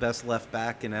is the best left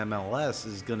back in MLS,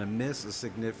 is going to miss a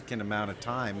significant amount of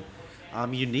time.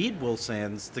 You need Will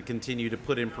Sands to continue to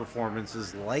put in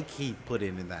performances like he put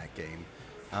in that game,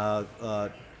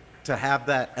 to have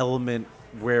that element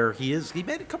where he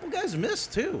made a couple guys miss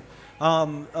too.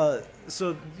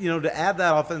 So to add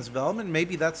that offensive element,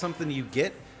 maybe that's something you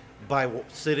get by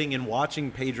sitting and watching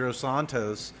Pedro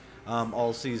Santos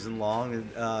all season long,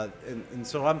 and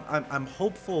so I'm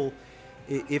hopeful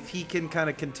if he can kind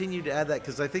of continue to add that,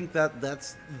 because I think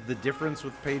that's the difference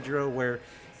with Pedro, where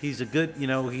he's a good,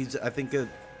 he's I think a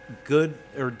good,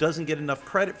 or doesn't get enough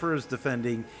credit for his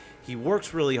defending. He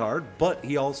works really hard, but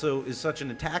he also is such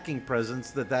an attacking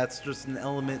presence that's just an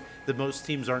element that most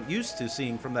teams aren't used to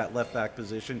seeing from that left back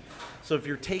position. So if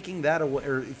you're taking that away,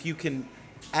 or if you can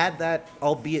add that,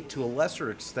 albeit to a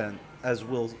lesser extent, as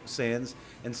Will Sands,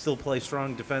 and still play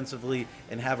strong defensively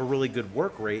and have a really good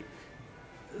work rate,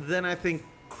 then I think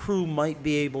Crew might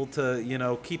be able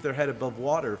to, keep their head above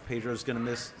water if Pedro's going to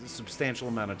miss a substantial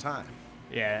amount of time.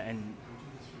 Yeah, and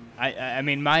I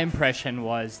mean, my impression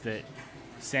was that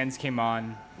Sands came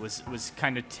on, was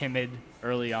kind of timid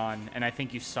early on, and I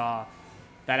think you saw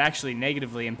that actually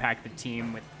negatively impact the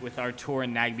team with Artur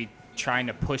and Nagbe trying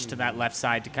to push to that left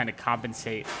side to kind of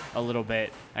compensate a little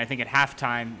bit. And I think at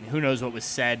halftime, who knows what was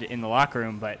said in the locker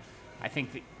room, but I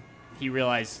think that he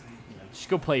realized, just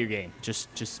go play your game.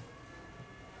 Just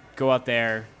go out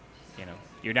there,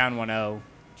 you're down 1-0,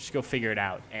 just go figure it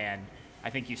out. And I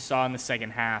think you saw in the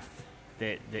second half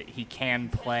that he can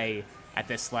play at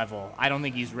this level. I don't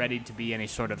think he's ready to be any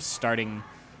sort of starting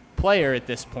player at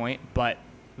this point, but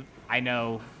I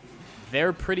know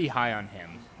they're pretty high on him.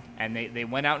 And they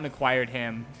went out and acquired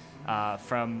him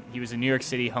he was a New York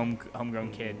City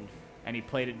homegrown kid, and he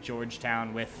played at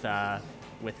Georgetown with I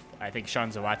think Sean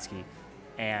Zawatsky,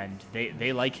 and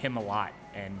they like him a lot,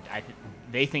 and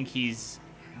they think he's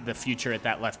the future at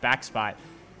that left back spot.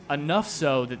 Enough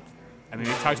so that, we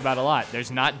talked about it a lot. There's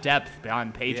not depth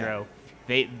beyond Pedro.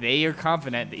 Yeah. They are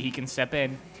confident that he can step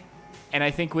in, and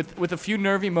I think with a few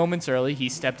nervy moments early, he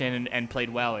stepped in and played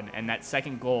well, and that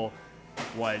second goal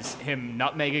was him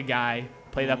nutmeg a guy,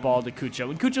 play that ball to Cucho.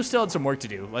 And Cucho still had some work to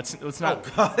do. Let's not.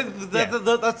 Oh, God.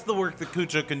 That's the work that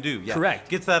Cucho can do. Yeah. Correct.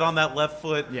 Gets that on that left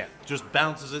foot. Yeah. Just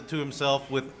bounces it to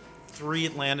himself with 3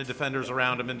 Atlanta defenders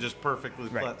around him and just perfectly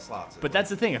slots it. But that's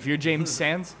the thing. If you're James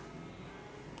Sands,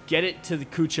 get it to the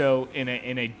Cucho in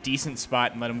a decent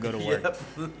spot and let him go to work.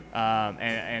 Yep.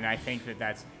 And I think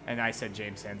that's. And I said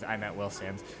James Sands. I meant Will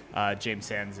Sands. James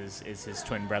Sands is his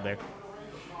twin brother.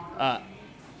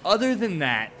 Other than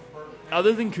that,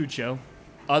 other than Cucho,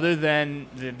 other than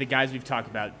the guys we've talked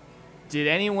about, did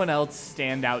anyone else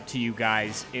stand out to you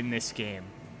guys in this game?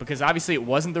 Because obviously it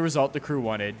wasn't the result the Crew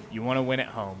wanted. You want to win at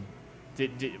home.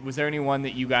 Was there anyone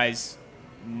that you guys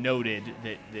noted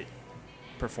that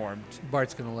performed?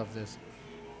 Bart's going to love this.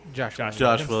 Josh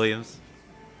Williams.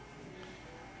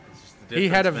 He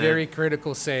had a very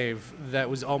critical save that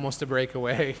was almost a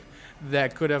breakaway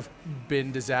that could have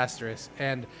been disastrous.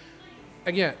 And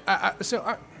again,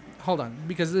 hold on,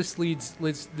 because this leads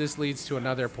to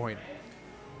another point.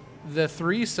 The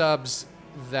 3 subs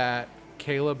that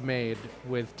Caleb made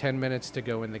with 10 minutes to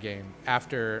go in the game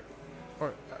after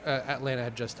Atlanta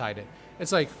had just tied it.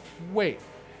 It's like, wait,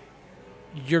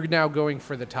 you're now going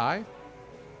for the tie?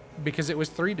 Because it was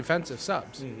 3 defensive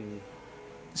subs. Mm-hmm.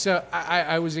 So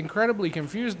I was incredibly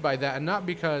confused by that, and not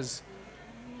because,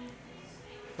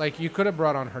 you could have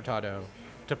brought on Hurtado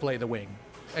to play the wing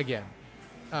again.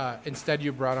 Instead,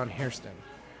 you brought on Hairston,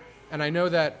 and I know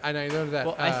that.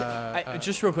 Well,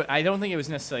 just real quick, I don't think it was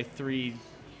necessarily 3.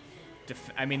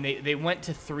 They went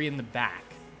to 3 in the back,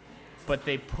 but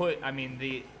they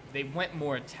they went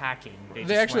more attacking.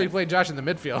 They actually played Josh in the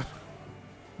midfield,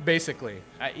 basically.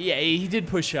 Yeah, he did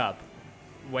push up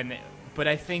but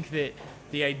I think that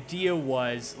the idea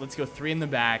was, let's go 3 in the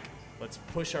back, let's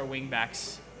push our wing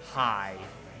backs high,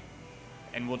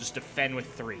 and we'll just defend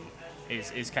with 3.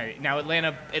 Is kind of now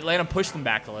Atlanta pushed them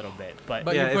back a little bit, but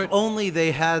if only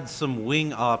they had some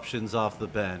wing options off the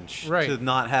bench to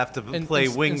not have to play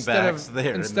wing backs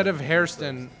there instead of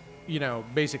Hairston,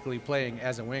 basically playing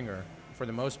as a winger for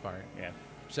the most part. Yeah.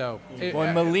 So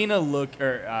Molina looked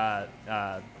not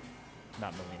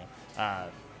Molina.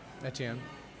 Etienne.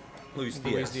 Luis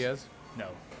Diaz. No,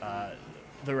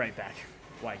 the right back.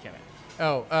 Why can't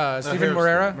I? Steven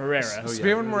Moreira.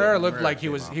 Steven Moreira looked like he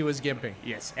was gimping.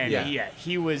 Yes, and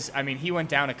he was. He went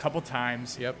down a couple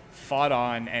times. Yep. Fought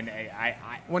on, and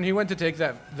I when he went to take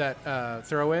that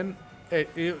throw in,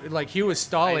 he was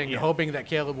stalling, hoping that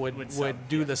Caleb would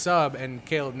do the sub, and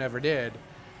Caleb never did.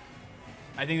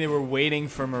 I think they were waiting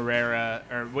for Moreira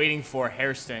or waiting for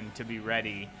Hairston to be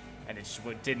ready, and it just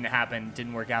didn't happen.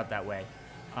 Didn't work out that way.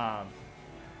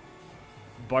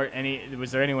 Bart,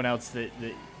 was there anyone else that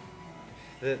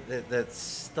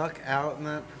stuck out in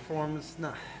that performance?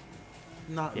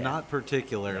 Not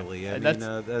particularly.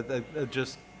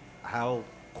 Just how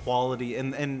quality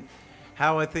and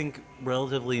how I think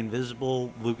relatively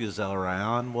invisible Lucas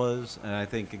Zelarayan was, and I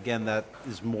think again that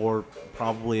is more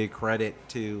probably a credit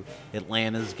to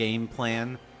Atlanta's game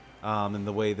plan and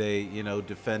the way they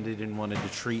defended and wanted to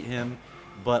treat him.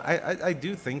 But I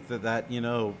do think that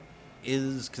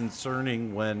is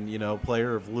concerning when a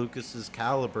player of Lucas's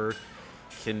caliber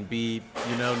can be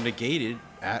negated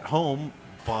at home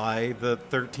by the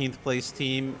 13th place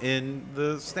team in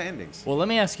the standings. Well, let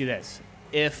me ask you this: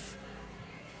 if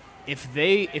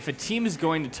if a team is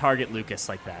going to target Lucas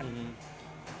like that,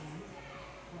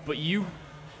 but you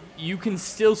can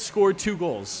still score 2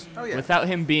 goals without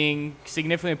him being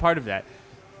significantly a part of that.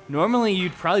 Normally,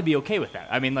 you'd probably be okay with that.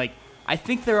 I mean, like, I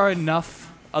think there are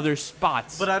enough other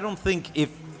spots. But I don't think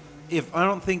if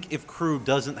Crew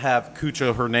doesn't have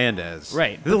Cucho Hernandez,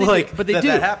 Right. But they do.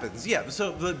 That happens. Yeah.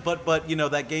 So, but you know,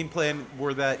 that game plan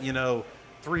were that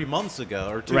 3 months ago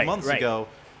or 2 months ago.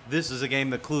 This is a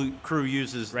game that Crew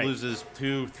loses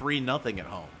 2-3-0 at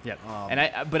home. Yeah.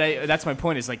 That's my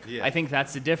point. Is like I think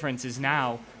that's the difference. Is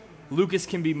now Lucas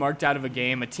can be marked out of a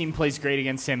game. A team plays great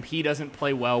against him. He doesn't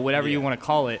play well. Whatever you want to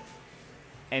call it,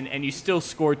 and you still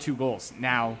score 2 goals.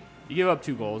 Now you give up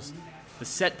 2 goals. The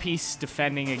set piece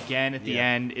defending again at the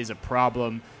end is a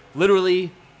problem. Literally,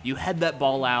 you head that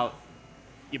ball out.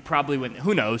 You probably wouldn't.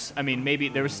 Who knows? I mean, maybe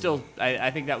there was still.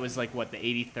 I think that was like the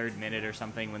 83rd minute or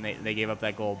something when they gave up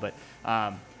that goal. But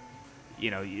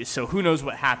so who knows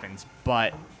what happens?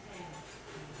 But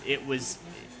it was.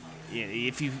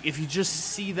 If you just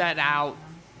see that out,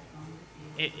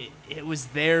 it was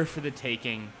there for the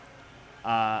taking.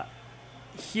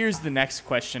 Here's the next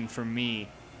question for me.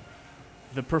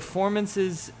 The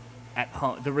performances at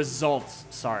home, the results,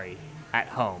 at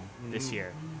home this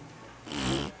year.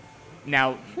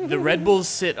 Now, the Red Bulls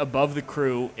sit above the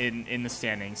Crew in the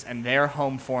standings, and their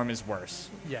home form is worse.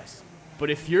 Yes. But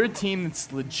if you're a team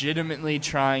that's legitimately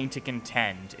trying to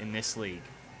contend in this league,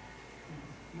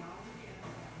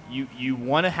 you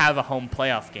want to have a home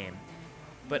playoff game.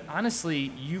 But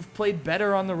honestly, you've played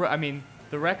better on the road. I mean,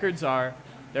 the records are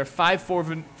they're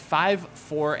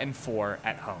 5-4-4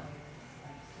 at home.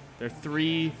 They're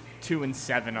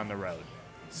 3-2-7 on the road.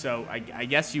 So I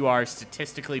guess you are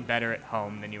statistically better at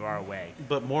home than you are away.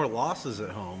 But more losses at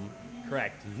home.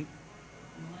 Correct.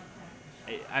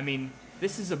 I mean,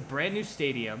 this is a brand new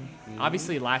stadium.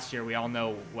 Obviously, last year we all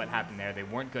know what happened there. They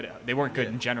weren't good. They weren't good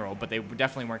in general, but they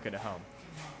definitely weren't good at home.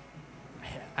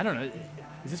 I don't know.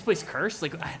 Is this place cursed?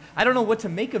 Like, I don't know what to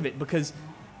make of it because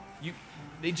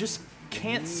they just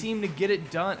can't seem to get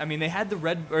it done. I mean, they had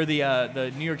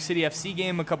the New York City FC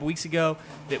game a couple weeks ago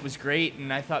that was great,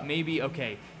 and I thought maybe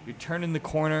okay, you're turning the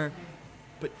corner,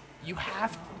 but you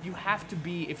have to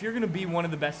be if you're going to be one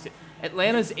of the best.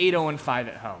 Atlanta's 8-0-5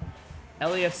 at home.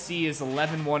 LAFC is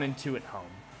 11-1-2 at home.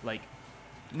 Like,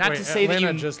 not to say Atlanta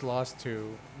that you just lost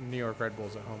to New York Red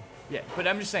Bulls at home. Yeah, but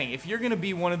I'm just saying if you're going to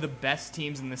be one of the best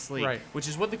teams in this league, which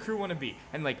is what the Crew want to be,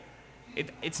 and like.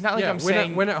 It's not like I'm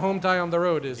saying... win at home, die on the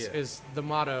road is the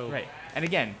motto. Right. And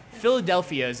again,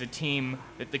 Philadelphia is a team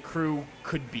that the Crew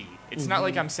could be. It's not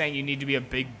like I'm saying you need to be a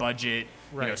big budget,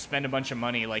 spend a bunch of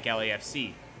money like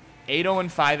LAFC.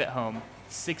 8-0-5 at home,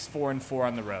 6-4-4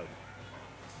 on the road.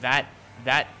 That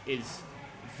is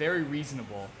very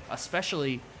reasonable,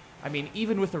 especially, I mean,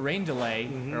 even with a rain delay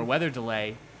or a weather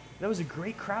delay, that was a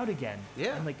great crowd again.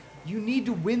 Yeah. And, like, you need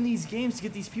to win these games to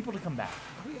get these people to come back.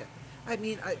 Oh, yeah. I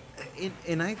mean, I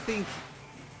think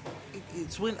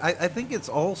it's when I think it's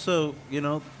also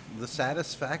the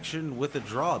satisfaction with a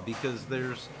draw because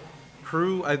there's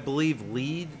Crew I believe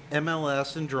lead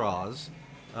MLS in draws.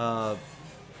 Let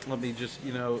me just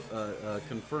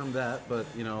confirm that, but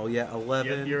 11.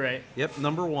 Yep, you're right. Yep,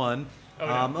 number 1.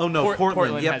 Oh, no,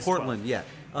 Portland. Yeah, has Portland. 12.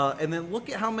 Yeah, and then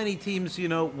look at how many teams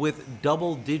with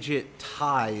double-digit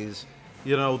ties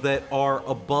that are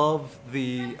above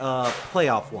the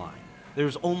playoff line.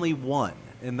 There's only one,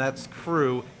 and that's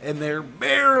Crew, and they're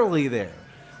barely there.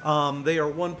 They are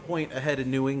 1 point ahead of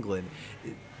New England.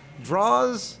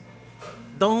 Draws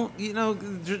don't,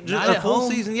 a full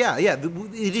season. Yeah.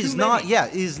 It is not. Yeah,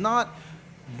 it is not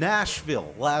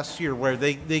Nashville last year where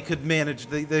they could manage.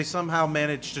 They somehow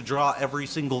managed to draw every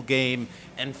single game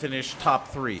and finish top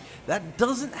 3. That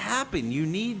doesn't happen. You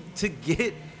need to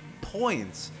get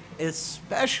points,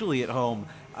 especially at home.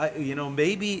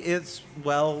 Maybe it's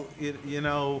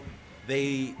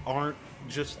they aren't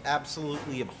just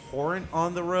absolutely abhorrent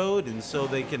on the road, and so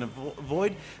they can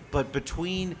avoid. But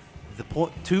between the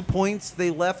 2 points they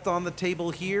left on the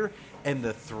table here and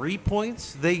the 3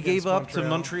 points they gave up to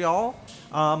Montreal,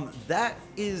 that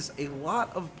is a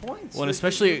lot of points. Well, and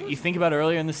especially you think about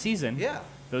earlier in the season. Yeah.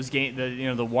 Those the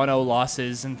 1-0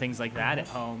 losses and things like that at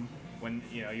home. When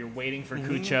you're waiting for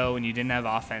Cucho and you didn't have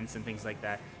offense and things like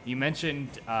that. You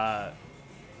mentioned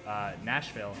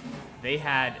Nashville. They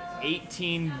had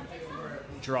 18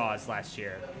 draws last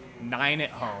year, 9 at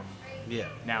home. Yeah.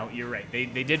 Now you're right. They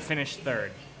did finish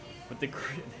third, but the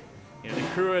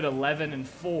Crew at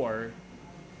 11-4.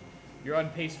 you're on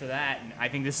pace for that, and I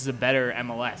think this is a better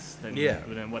MLS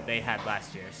than what they had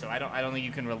last year. So I don't think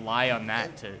you can rely on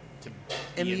that to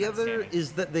And be in the that other standing.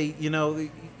 is that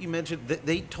you mentioned that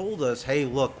they told us, hey,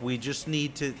 look, we just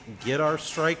need to get our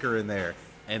striker in there,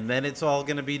 and then it's all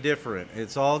going to be different.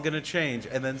 It's all going to change.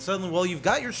 And then suddenly, well, you've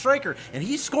got your striker, and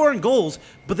he's scoring goals,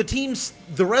 but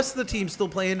the rest of the team's still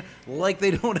playing like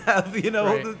they don't have, Right.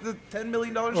 the $10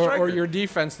 million striker. Or your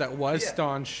defense that was Yeah.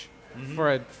 staunch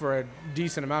for a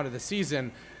decent amount of the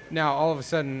season, now all of a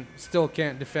sudden still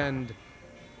can't defend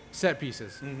set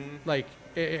pieces. Like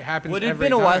it happens. Well, it had every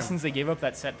been a while time. since they gave up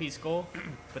that set piece goal,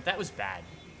 but that was bad.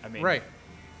 I mean, Right.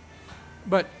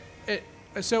 But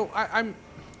I'm,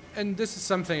 and this is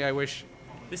something I wish.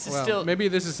 This is Well, still maybe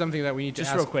this is something that we need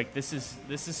just to real ask. quick. This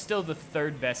is still the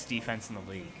third best defense in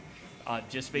the league,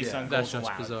 just based Yeah. on That's goals just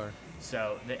allowed. bizarre.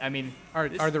 So I mean, Are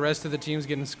this- the rest of the teams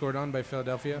getting scored on by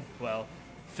Philadelphia? well,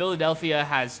 Philadelphia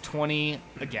has 20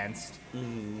 against,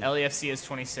 Mm-hmm. LAFC has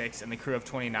 26, and the Crew have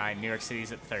 29. New York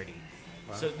City's at 30.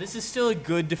 So this is still a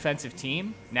good defensive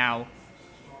team. Now,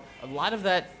 a lot of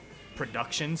that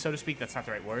production, so to speak, that's not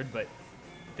the right word, but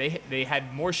they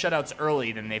had more shutouts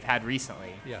early than they've had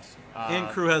recently. Yes. and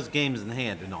Crew has games in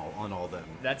hand and on all them.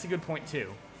 That's a good point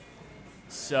too.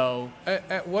 So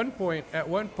At one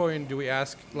point, do we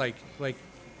ask like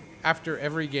after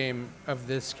every game of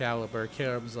this caliber,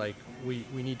 Caleb's like, we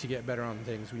need to get better on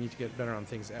things. We need to get better on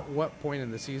things. At what point in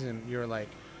the season you're like,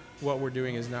 what we're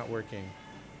doing is not working,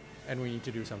 and we need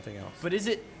to do something else? But is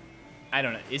it, I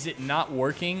don't know, is it not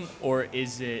working, or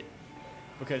is it,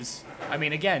 because, I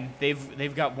mean, again,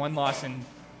 they've got one loss in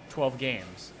 12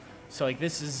 games. So, like,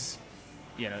 this is,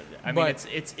 I mean, But-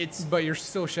 it's But you're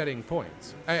still shedding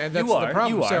points. And that's You are, the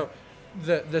problem. you are. So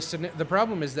the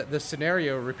problem is that the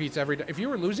scenario repeats every day. If you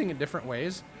were losing in different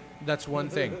ways, that's one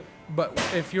thing. But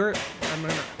if you're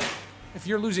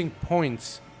losing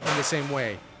points in the same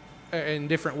way, in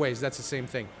different ways, that's the same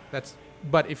thing.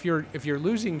 But if you're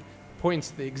losing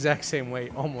points the exact same way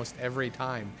almost every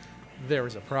time, there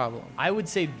is a problem. I would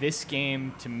say this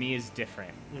game, to me, is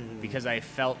different because I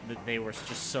felt that they were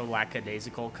just so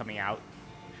lackadaisical coming out,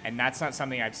 and that's not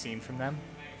something I've seen from them.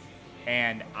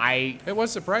 And It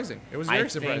was surprising. It was very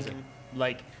surprising.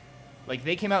 Think, like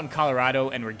they came out in Colorado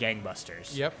and were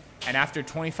gangbusters. Yep. And after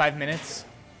 25 minutes,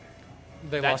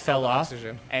 They that lost fell all the off.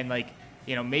 oxygen. And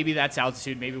maybe that's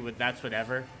altitude, maybe that's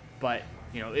whatever. But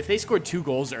if they scored 2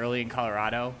 goals early in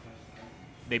Colorado,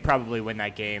 they probably win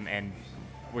that game, and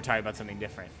we're talking about something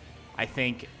different. I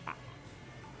think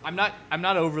I'm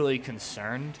not overly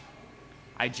concerned.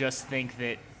 I just think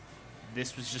that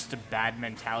this was just a bad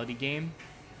mentality game,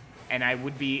 and I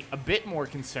would be a bit more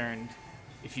concerned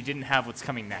if you didn't have what's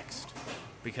coming next,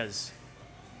 because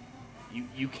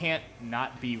you can't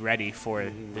not be ready for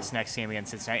this next game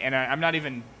against Cincinnati. And I'm not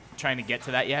even trying to get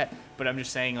to that yet, but I'm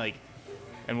just saying, like,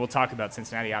 and we'll talk about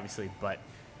Cincinnati obviously, but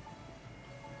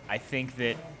I think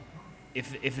that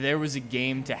if there was a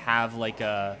game to have like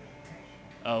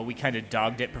we kind of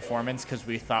dogged it performance because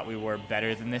we thought we were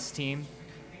better than this team,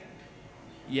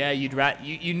 yeah,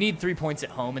 you need 3 points at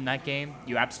home in that game.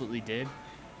 You absolutely did.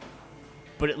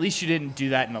 But at least you didn't do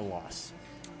that in a loss.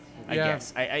 I Yeah.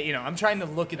 guess. I'm trying to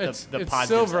look at It's the positives.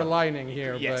 silver of it. lining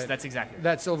here. Yes, but that's exactly right.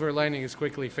 that silver lining is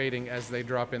quickly fading as they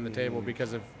drop in the table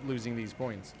because of losing these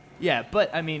points. Yeah,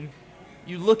 but I mean,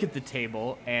 you look at the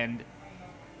table and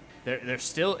they're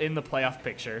still in the playoff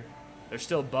picture. They're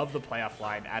still above the playoff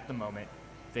line at the moment.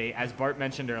 They, as Bart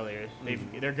mentioned earlier,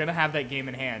 they're going to have that game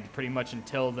in hand pretty much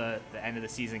until the end of the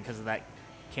season because of that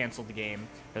canceled game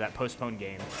or that postponed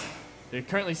game. They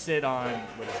currently sit on,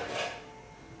 what is it?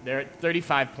 They're at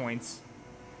 35 points.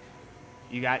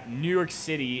 You got New York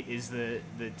City is the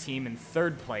team in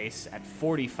third place at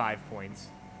 45 points.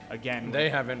 Again, They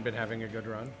haven't been having a good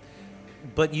run.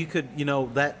 But you could,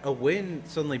 that a win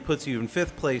suddenly puts you in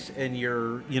 5th place, and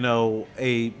you're,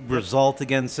 a result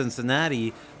against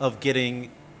Cincinnati of getting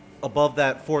above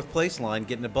that 4th place line,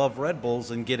 getting above Red Bulls,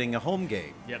 and getting a home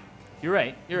game. Yep. You're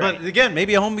right. But again,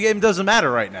 maybe a home game doesn't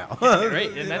matter right now.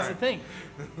 Right, and that's the thing.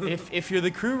 If you're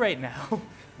the Crew right now,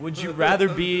 would you rather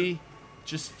be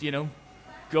just,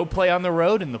 go play on the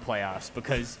road in the playoffs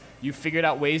because you figured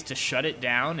out ways to shut it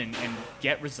down and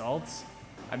get results?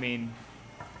 I mean,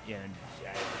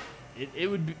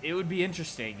 it would be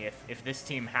interesting if this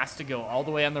team has to go all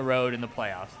the way on the road in the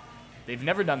playoffs. They've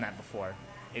never done that before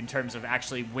in terms of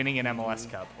actually winning an MLS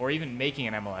Cup or even making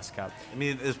an MLS Cup. I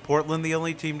mean, is Portland the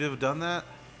only team to have done that?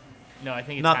 No, I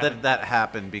think it's Not happened. that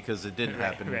happened because it didn't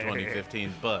happen in right, right.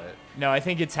 2015, but No, I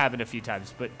think it's happened a few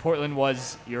times, but Portland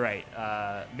was, you're right,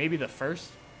 maybe the first?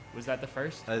 Was that the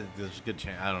first? there's a good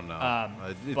chance. I don't know.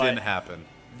 It but- didn't happen.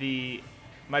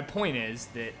 My point is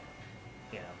that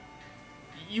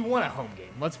you want a home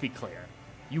game. Let's be clear.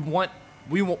 We want.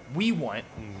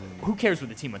 Who cares what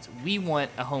the team wants? We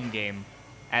want a home game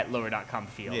at Lower.com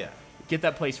Field. Yeah. Get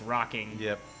that place rocking.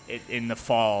 Yep. In the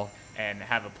fall and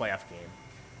have a playoff game.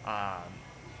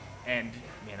 And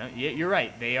you're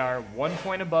right. They are 1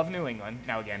 point above New England.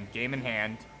 Now again, game in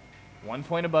hand. 1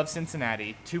 point above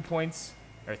Cincinnati. 3 points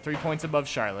above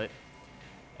Charlotte.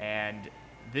 And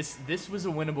this was a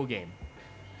winnable game,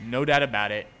 no doubt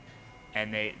about it.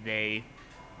 And they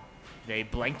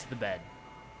blanked the bed.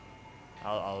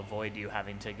 I'll avoid you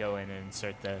having to go in and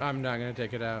insert the. I'm not going to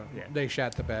take it out. Yeah. They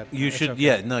shat the bed. You It's should,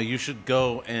 okay. you should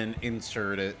go and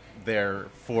insert it there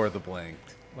for the blank.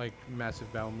 Like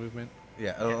massive bowel movement.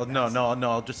 Yeah. No.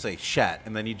 I'll just say shat,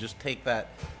 and then you just take that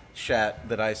shat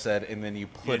that I said, and then you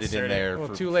put it insert in it. there. Well,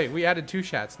 for, too late. We added 2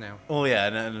 shats now. Oh yeah,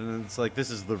 and it's like this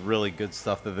is the really good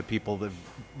stuff that the people that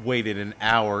waited an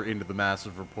hour into the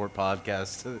Massive Report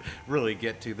podcast to really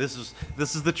get to. This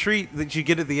is the treat that you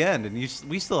get at the end, and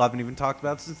we still haven't even talked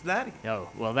about Cincinnati. Oh,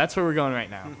 well, that's where we're going right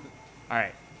now. All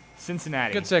right,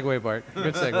 Cincinnati. Good segue, Bart.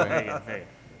 Good There segue. you go, there you go.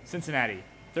 Cincinnati,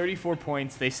 34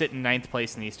 points. They sit in 9th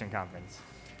place in the Eastern Conference.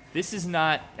 This is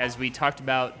not, as we talked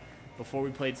about before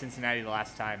we played Cincinnati the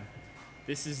last time,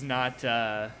 this is not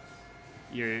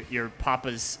your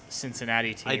Papa's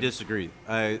Cincinnati team. I disagree.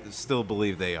 I still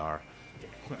believe they are.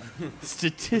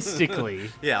 Statistically,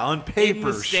 Yeah, on in the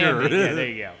paper, sure. standing, yeah, there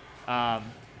you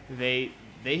go.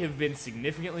 They have been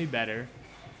significantly better.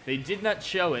 They did not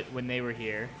show it when they were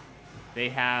here. They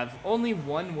have only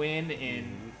one win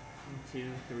in 2,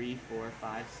 3, 4,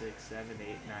 5, 6, 7, 8,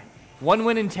 9. One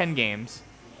win in 10 games,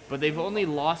 but they've only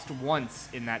lost once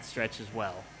in that stretch as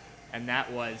well. And that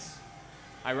was,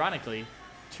 ironically,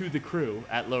 to the Crew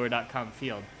at Lower.com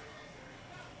Field.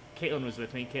 Caitlin was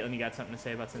with me. Caitlin, you got something to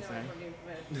say about Cincinnati?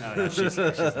 Oh, no, she's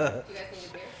not. Do you guys need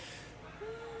a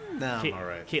beer? No, I'm all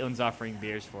right. Caitlin's offering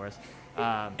beers for us.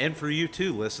 And for you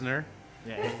too, listener.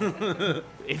 Yeah.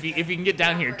 if you can get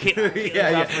down here, Caitlin's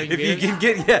offering If you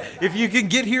beers. if you can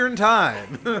get here in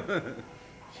time.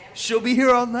 She'll be here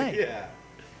all night.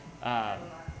 Yeah.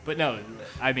 But no,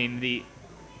 I mean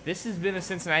this has been a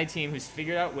Cincinnati team who's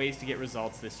figured out ways to get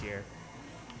results this year.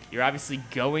 You're obviously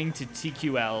going to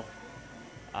TQL.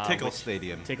 Tickle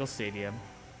Stadium. Tickle Stadium.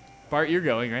 Bart, you're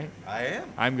going, right? I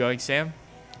am. I'm going. Sam?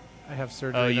 I have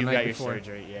surgery Oh, the you've night got your before.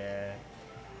 surgery. Yeah.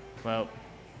 Well,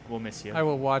 we'll miss you. I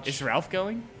will watch. Is Ralph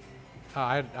going?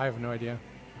 I have no idea.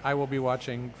 I will be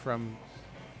watching from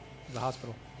the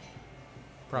hospital.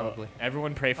 Probably. Well,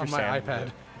 everyone pray for On my Sam.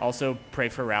 iPad. Also pray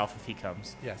for Ralph if he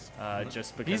comes. Yes.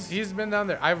 Just because. He's been down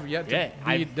there. I've yet to Yeah, be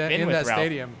I've been in with that Ralph.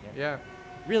 stadium. Yeah. Yeah.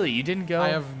 Really, you didn't go? I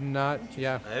have not.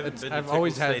 Yeah. I haven't been to I've Tickle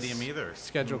always had Stadium either.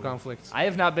 schedule conflicts. I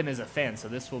have not been as a fan, so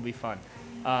this will be fun.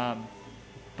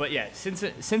 But yeah,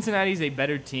 Cincinnati's a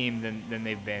better team than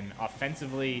they've been.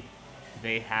 Offensively,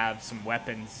 they have some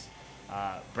weapons.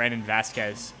 Brandon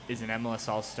Vasquez is an MLS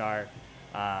All-Star.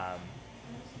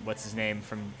 What's his name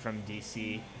from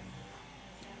DC?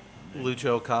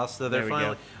 Lucho Acosta. There They're we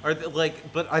finally are they,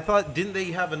 but I thought didn't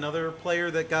they have another player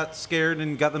that got scared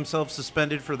and got themselves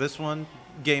suspended for this one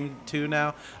game 2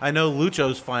 now? I know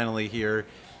Lucho's finally here,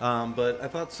 but I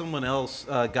thought someone else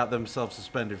got themselves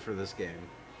suspended for this game.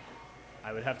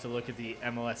 I would have to look at the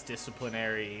MLS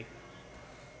disciplinary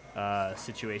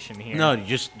situation here. No, you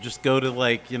just go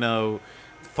to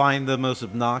find the most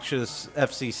obnoxious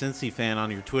FC Cincy fan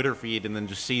on your Twitter feed and then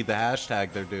just see the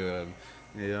hashtag they're doing.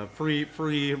 Yeah, free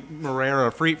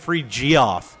Morera, free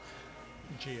Geoff.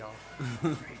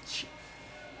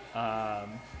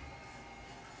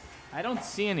 I don't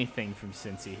see anything from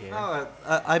Cincy here.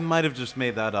 I might have just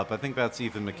made that up. I think that's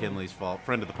Ethan McKinley's fault.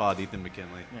 Friend of the pod, Ethan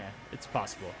McKinley. Yeah, it's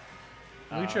possible.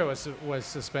 Lucho was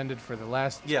suspended for the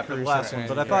last. Yeah, for the Cruz last one. Cincinnati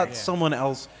But I game. thought Yeah. someone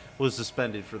else was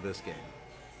suspended for this game.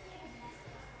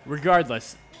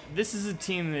 Regardless, this is a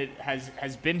team that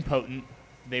has been potent.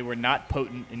 They were not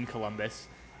potent in Columbus.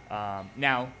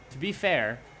 Now, to be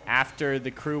fair, after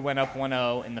the Crew went up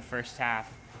 1-0 in the first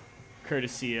half,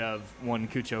 courtesy of one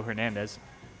Cucho Hernandez,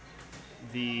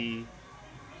 the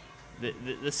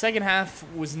second half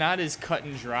was not as cut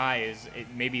and dry as it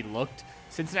maybe looked.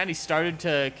 Cincinnati started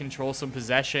to control some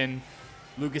possession.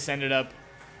 Lucas ended up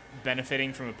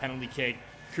benefiting from a penalty kick.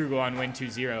 Crew go on win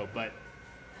 2-0, but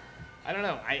I don't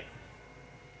know.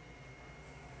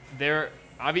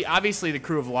 Obviously the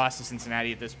Crew have lost to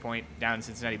Cincinnati at this point, down in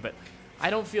Cincinnati, but I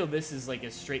don't feel this is like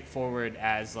as straightforward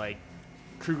as like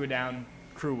Crew go down,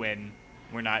 Crew win.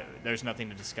 There's nothing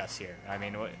to discuss here. I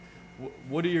mean,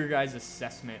 what are your guys'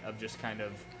 assessment of just kind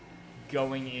of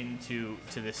going into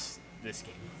this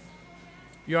game?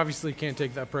 You obviously can't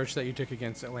take the approach that you took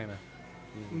against Atlanta.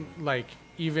 Like,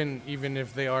 even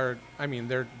if they are, I mean,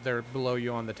 they're below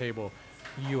you on the table,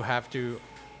 you have to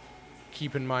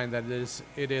keep in mind that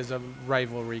it is a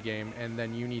rivalry game, and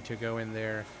then you need to go in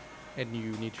there and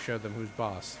you need to show them who's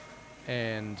boss.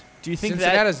 And Do you think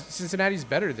Cincinnati's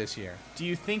better this year? Do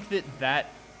you think that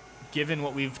given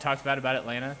what we've talked about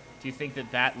Atlanta, do you think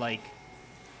that like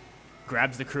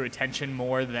grabs the Crew attention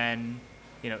more than,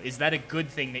 is that a good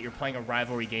thing that you're playing a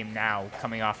rivalry game now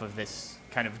coming off of this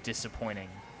kind of disappointing?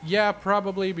 Yeah,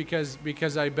 probably because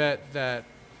I bet that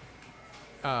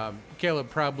Caleb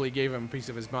probably gave him a piece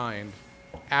of his mind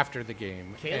after the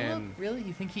game. Caleb? And Really?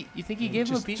 You think he gave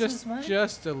him a piece of his mind?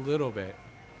 Just a little bit.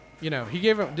 Didn't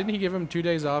he give him 2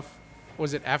 days off?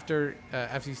 Was it after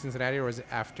FC Cincinnati or was it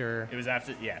after? It was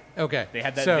after, yeah. Okay. They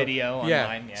had that video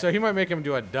online. Yeah. So he might make him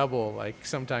do a double like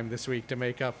sometime this week to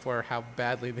make up for how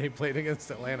badly they played against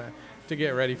Atlanta to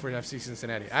get ready for FC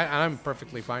Cincinnati. I'm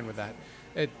perfectly fine with that.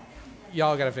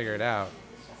 Y'all got to figure it out.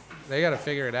 They got to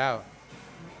figure it out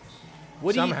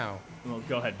somehow. Well,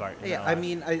 go ahead, Bart. Yeah, I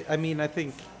mean, I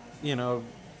think, for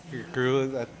your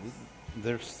Crew,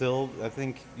 they're still. I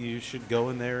think you should go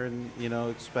in there and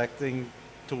expecting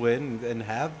to win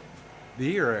and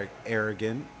be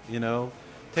arrogant.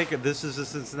 This is a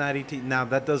Cincinnati team. Now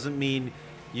that doesn't mean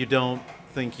you don't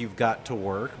think you've got to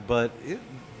work, but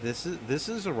this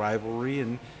is a rivalry,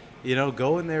 and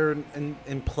go in there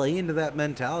and play into that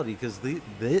mentality because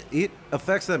it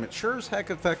affects them. It sure as heck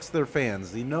affects their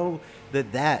fans.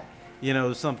 That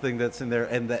something that's in there,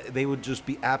 and that they would just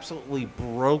be absolutely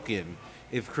broken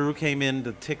if Crew came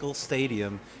into Tickle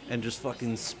Stadium and just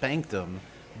fucking spanked them.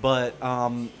 But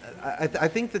I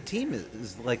think the team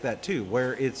is like that too,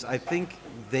 where I think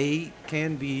they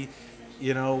can be,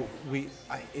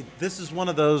 this is one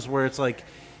of those where it's like,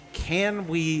 can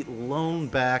we loan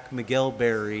back Miguel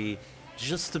Berry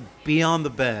just to be on the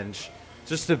bench,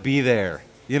 just to be there,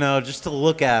 just to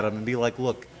look at him and be like,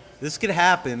 look, this could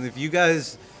happen. If you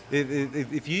guys,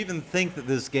 if you even think that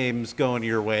this game's going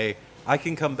your way, I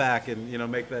can come back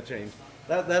and make that change.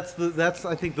 That's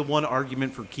I think the one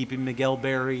argument for keeping Miguel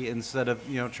Berry instead of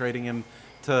trading him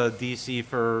to DC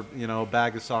for a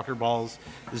bag of soccer balls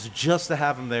is just to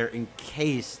have him there in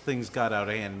case things got out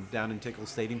of hand down in Tickle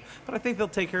Stadium. But I think they'll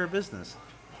take care of business.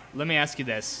 Let me ask you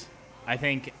this. I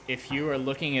think if you are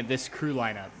looking at this Crew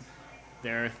lineup,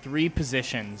 there are 3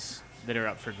 positions that are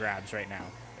up for grabs right now,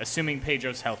 assuming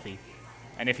Pedro's healthy.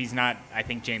 And if he's not, I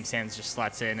think James Sands just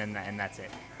slots in and that's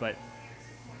it. But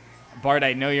Bart,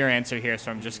 I know your answer here, so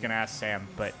I'm just going to ask Sam.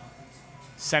 But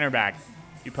center back,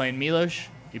 you playing Milos?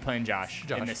 You playing Josh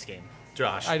in this game?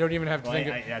 Josh. I don't even have to think.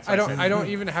 I don't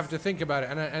even have to think about it,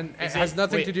 and it has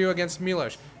nothing to do against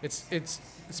Milos. It's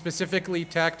specifically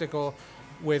tactical,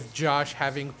 with Josh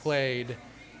having played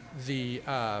the.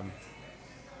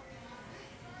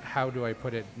 How do I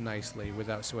put it nicely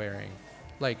without swearing?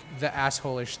 Like the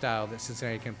asshole-ish style that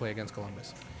Cincinnati can play against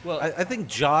Columbus. Well, I think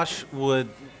Josh would,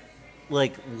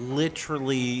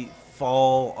 literally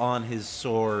fall on his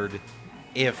sword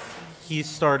if he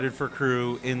started for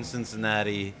Crew in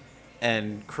Cincinnati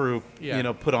and Crew,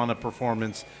 put on a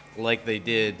performance like they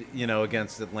did,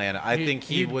 against Atlanta. I think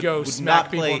he would go would smack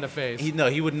not people play, in the face.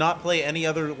 He would not play any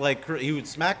other, he would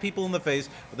smack people in the face,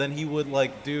 but then he would,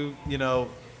 do,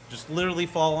 just literally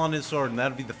fall on his sword, and that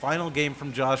would be the final game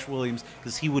from Josh Williams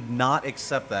because he would not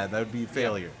accept that. That would be a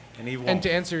failure, and he won't. And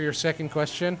to answer your second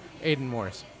question, Aiden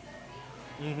Morris.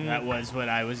 Mm-hmm. That was what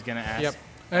I was going to ask. Yep.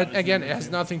 Again, it has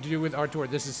nothing to do with Artur.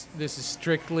 This is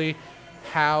strictly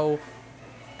how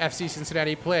FC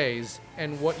Cincinnati plays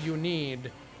and what you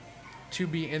need to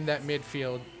be in that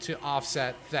midfield to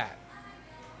offset that.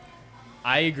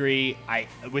 I agree.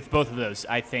 With both of those.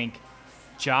 I think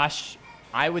Josh,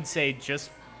 I would say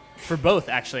just for both,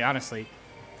 actually, honestly,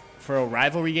 for a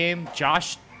rivalry game,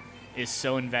 Josh is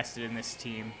so invested in this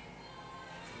team.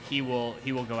 He will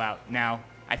go out. Now,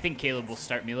 I think Caleb will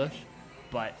start Milos,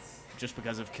 but just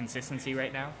because of consistency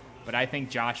right now. But I think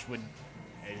Josh would,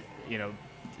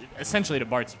 essentially to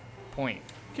Bart's point,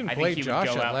 You can I play think he Josh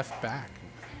would go at out. left back.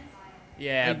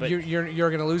 Yeah, but you're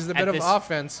going to lose a bit of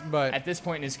offense, but at this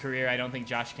point in his career, I don't think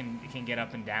Josh can get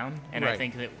up and down, and Right.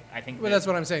 I think well, that's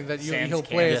what I'm saying. That Sands he'll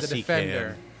can. play Yes, as a he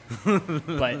defender.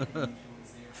 But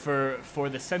for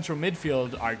the central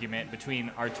midfield argument between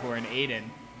Artur and Aiden,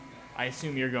 I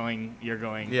assume you're going.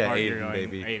 Yeah, Bart, you're Aiden, going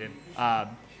baby. Aiden.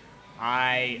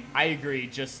 I agree.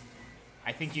 Just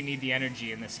I think you need the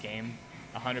energy in this game,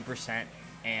 100%.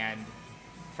 And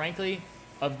frankly,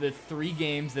 of the 3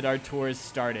 games that Artur has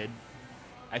started,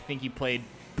 I think he played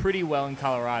pretty well in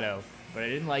Colorado, but I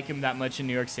didn't like him that much in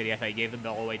New York City. I thought he gave the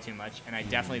ball away too much, and I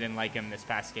definitely didn't like him this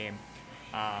past game.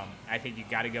 I think you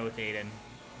got to go with Aiden.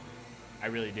 I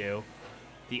really do.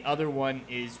 The other one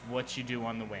is what you do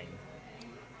on the wing.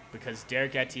 Because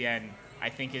Derek Etienne, I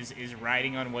think, is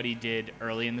riding on what he did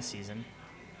early in the season,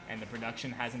 and the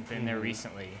production hasn't been there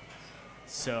recently.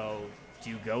 So do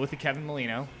you go with the Kevin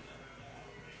Molino?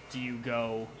 Do you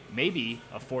go maybe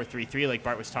a 4-3-3 like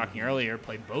Bart was talking earlier,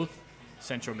 play both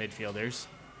central midfielders?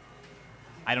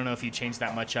 I don't know if you change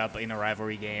that much up in a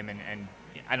rivalry game, and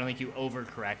I don't think you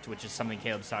overcorrect, which is something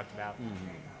Caleb's talked about.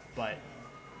 But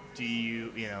do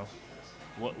you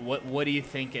what do you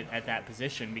think at that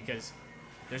position? Because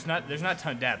there's not a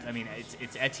ton of depth. I mean,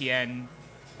 it's Etienne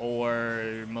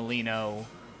or Molino,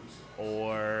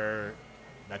 or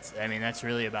that's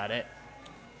really about it.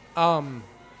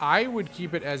 I would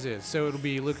keep it as is. So it'll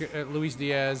be look at Luis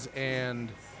Diaz and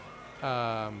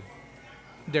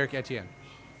Derek Etienne.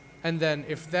 And then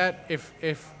if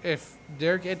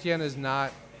Derek Etienne is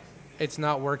not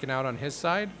working out on his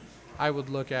side, I would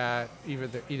look at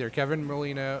either Kevin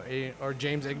Molino or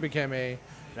James Igbekeme.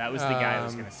 That was the guy I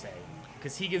was going to say,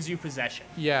 because he gives you possession.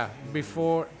 Yeah,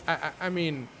 before I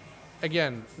mean,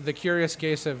 again, the curious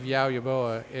case of Yao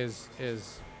Yaboa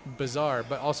is bizarre,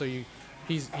 but also he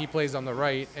plays on the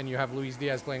right, and you have Luis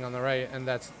Diaz playing on the right, and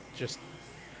that's just,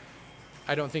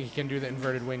 I don't think he can do the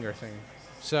inverted winger thing.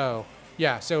 So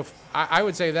yeah, so I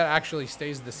would say that actually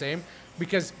stays the same,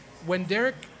 because when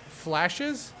Derek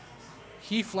flashes,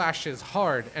 he flashes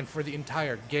hard and for the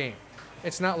entire game.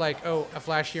 It's not like, a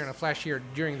flash here and a flash here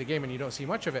during the game and you don't see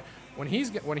much of it. When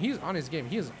he's on his game,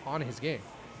 he is on his game,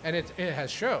 and it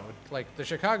has showed, like the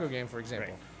Chicago game, for example.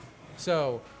 Right.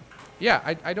 So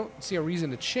yeah, I don't see a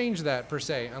reason to change that per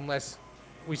se, unless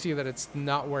we see that it's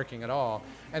not working at all.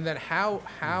 And then how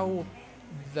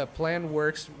the plan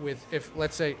works with,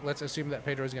 let's assume that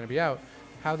Pedro is going to be out,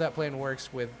 how that plan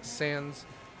works with Sands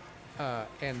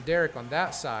and Derek on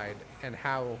that side, and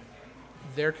how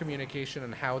their communication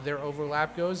and how their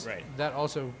overlap goes, right. That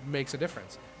also makes a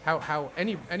difference. How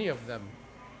any of them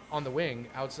on the wing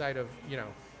outside of,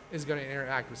 is going to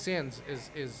interact with Sands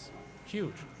is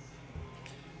huge.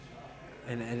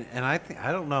 And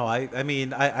I don't know. I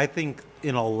mean, I think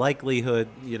in all likelihood,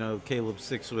 Caleb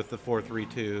sticks with the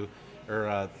 4-3-2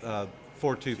 or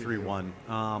 4-2-3-1.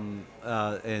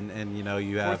 And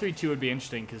you have 4-3-2 would be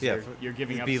interesting because you're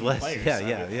giving up be some less, players.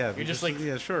 Yeah. You're just like,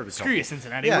 sure. screw you,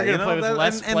 Cincinnati. Yeah, we're going to play with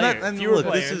less players, fewer look,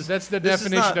 players. That's the this is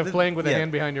definition not- of playing with a yeah.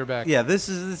 hand behind your back. Yeah, this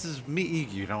is me.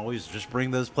 You can always just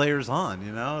bring those players on,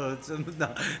 It's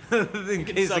in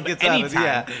case sub it gets out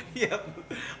of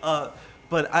anytime.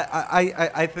 But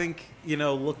I think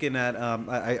looking at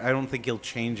I don't think he'll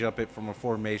change up it from a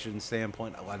formation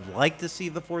standpoint. I'd like to see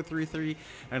the 4-3-3.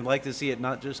 I'd like to see it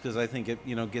not just because I think it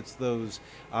gets those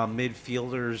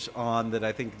midfielders on that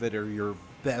I think that are your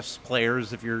best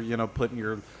players if you're putting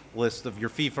your list of your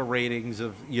FIFA ratings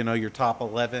of your top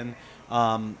 11.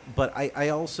 But I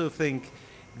also think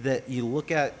that you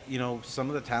look at, some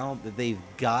of the talent that they've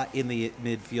got in the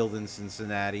midfield in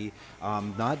Cincinnati,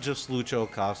 not just Lucho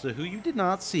Acosta, who you did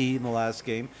not see in the last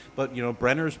game, but,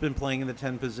 Brenner's been playing in the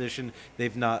 10 position.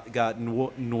 They've not got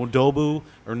Nwodobu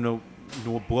or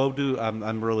Nwoblodu.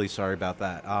 I'm really sorry about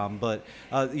that. But,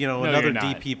 another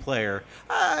DP player.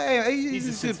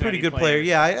 He's a pretty good player.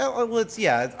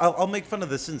 Yeah, I'll make fun of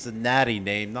the Cincinnati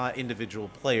name, not individual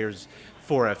players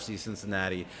for FC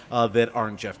Cincinnati that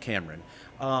aren't Jeff Cameron.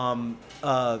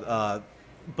 But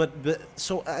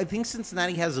so I think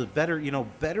Cincinnati has a better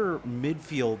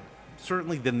midfield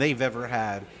certainly than they've ever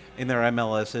had in their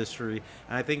MLS history.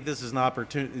 And I think this is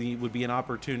would be an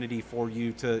opportunity for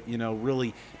you to,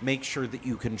 really make sure that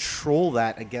you control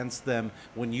that against them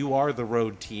when you are the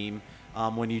road team.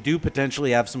 When you do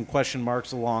potentially have some question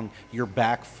marks along your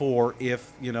back four,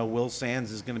 if Will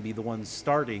Sands is going to be the one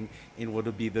starting in what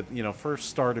would be the first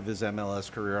start of his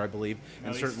MLS career, I believe, No,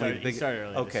 and he certainly started- he started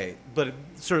earlier this okay, year. but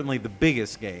certainly the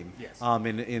biggest game, Yes.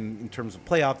 in terms of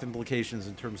playoff implications,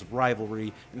 in terms of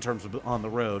rivalry, in terms of on the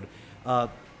road, and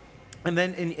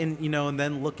then and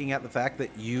then looking at the fact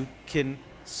that you can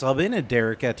sub in a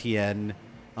Derek Etienne,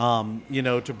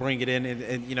 to bring it in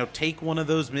and take one of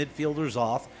those midfielders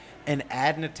off and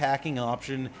add an attacking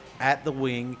option at the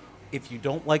wing if you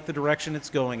don't like the direction it's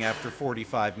going after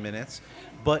 45 minutes.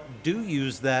 But do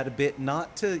use that a bit,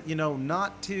 not to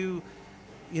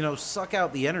suck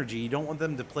out the energy. You don't want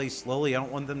them to play slowly. I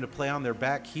don't want them to play on their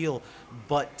back heel,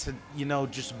 but to,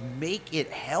 just make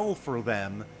it hell for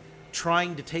them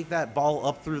trying to take that ball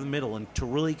up through the middle and to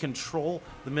really control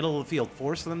the middle of the field,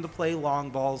 force them to play long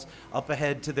balls up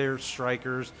ahead to their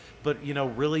strikers, but,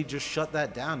 really just shut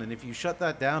that down. And if you shut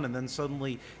that down and then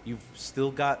suddenly you've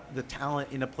still got the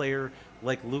talent in a player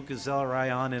like Lucas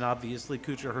Zelarayan and obviously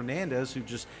Cucho Hernandez, who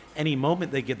just any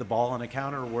moment they get the ball on a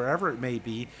counter or wherever it may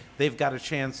be, they've got a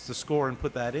chance to score and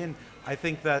put that in. I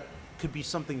think that could be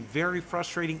something very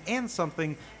frustrating and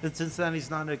something that Cincinnati's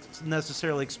not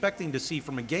necessarily expecting to see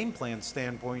from a game plan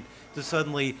standpoint, to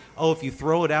suddenly, if you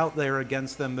throw it out there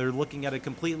against them, they're looking at a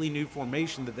completely new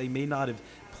formation that they may not have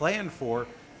planned for.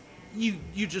 You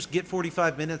just get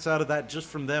 45 minutes out of that just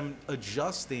from them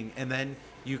adjusting, and then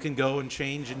you can go and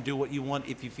change and do what you want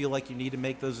if you feel like you need to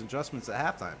make those adjustments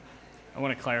at halftime. I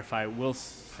want to clarify, Will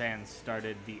Sands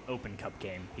started the Open Cup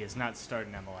game. He has not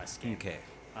started an MLS game. Okay.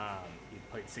 He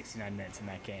played 69 minutes in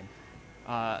that game.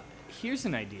 Here's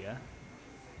an idea.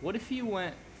 What if you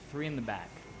went 3 in the back?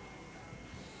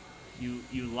 You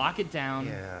lock it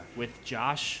down with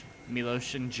Josh,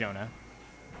 Milos, and Jonah.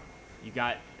 You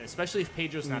got, especially if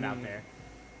Pedro's not out there,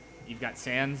 you've got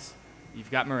Sands,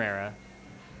 you've got Moreira,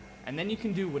 and then you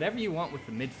can do whatever you want with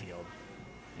the midfield.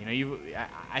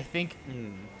 I think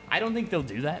I don't think they'll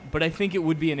do that, but I think it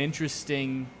would be an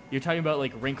interesting. You're talking about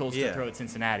like wrinkles to throw at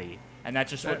Cincinnati, and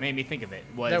that's just what made me think of it.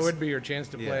 That would be your chance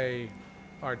to play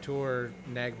Artur,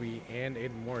 Nagbe, and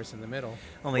Aiden Morris in the middle.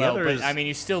 On the other, I mean,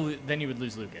 you would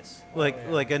lose Lucas.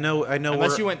 Like I know.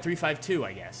 Unless you went 3-5-2,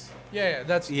 I guess. Yeah,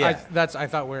 that's I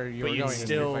thought where you were going.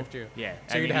 Still, in 3-5-2. Yeah.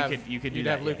 So you could do you'd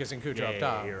that, have Lucas and Cucho up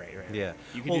top. You're right. Yeah,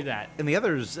 You could do that. And the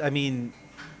others, I mean,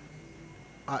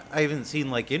 I haven't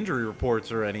seen like injury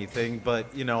reports or anything, but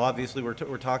obviously we're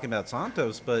talking about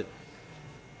Santos, but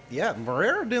yeah,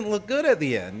 Moreira didn't look good at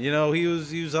the end. He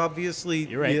was obviously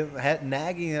had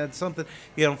nagging at something.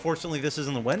 Unfortunately, this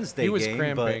isn't the Wednesday game. He was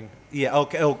cramping. But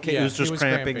okay, Yeah, it was just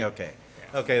cramping. cramping.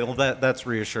 Okay, well that's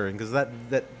reassuring because that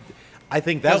I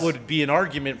think that would be an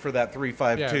argument for that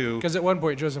 3-5-2. Because at one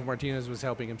point Joseph Martinez was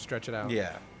helping him stretch it out.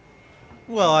 Yeah.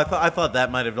 Well, I thought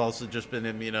that might have also just been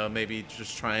him, maybe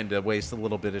just trying to waste a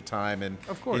little bit of time, and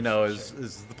of course,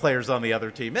 as the players on the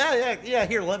other team,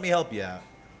 here, let me help you out.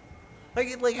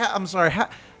 Like, I'm sorry,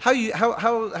 how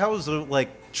is a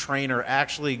trainer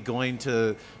actually going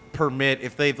to permit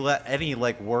if they've let any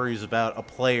worries about a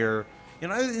player,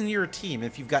 in your team,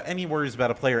 if you've got any worries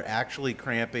about a player actually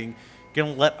cramping,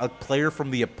 gonna let a player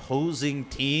from the opposing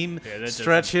team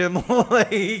stretch him? What?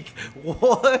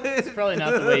 It's probably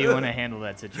not the way you want to handle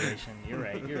that situation. You're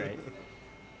right.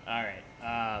 All right.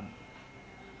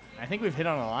 I think we've hit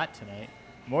on a lot tonight.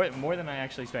 More than I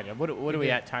actually expected. What are we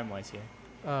at time-wise here?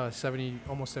 70,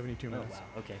 almost 72 minutes. Oh,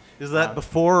 wow. Okay. Is that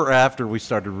before or after we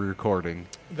started recording?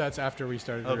 That's after we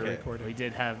started recording. We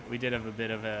did have a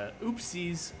bit of a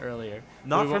oopsies earlier.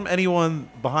 Not from anyone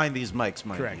behind these mics,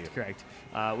 mind you. Correct.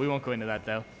 We won't go into that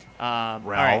though.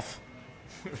 Ralph.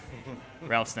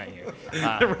 Ralph's not here.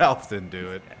 Ralph didn't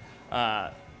do it.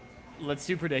 Let's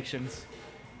do predictions.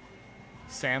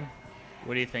 Sam,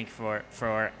 what do you think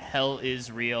for Hell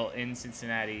is Real in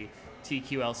Cincinnati,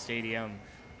 TQL Stadium?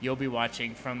 You'll be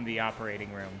watching from the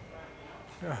operating room.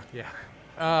 Yeah.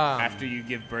 After you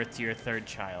give birth to your third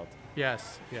child.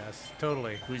 Yes,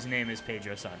 totally. Whose name is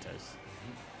Pedro Santos.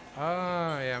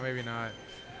 Yeah, maybe not.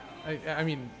 I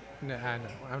mean, no,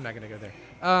 I'm not going to go there.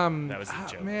 That was a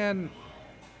joke. Man,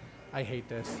 I hate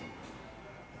this.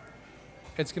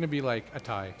 It's going to be like a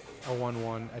tie, a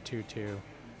 1-1, a 2-2.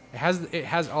 It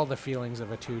has all the feelings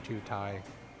of a 2-2 tie.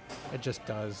 It just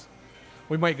does.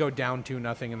 We might go down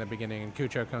 2-0 in the beginning, and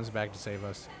Cucho comes back to save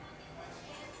us.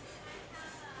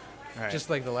 All right. Just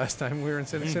like the last time we were in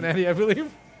Cincinnati, I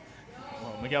believe.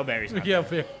 Well, Miguel Berry's not Miguel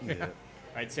there. Berry. All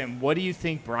right, Sam, what do you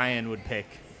think Brian would pick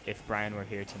if Brian were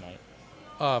here tonight?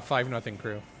 5-0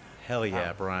 Crew. Hell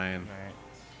yeah, Brian.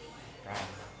 All right.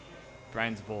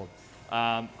 Brian's bold.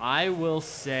 I will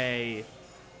say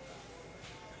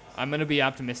I'm going to be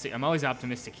optimistic. I'm always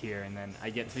optimistic here, and then I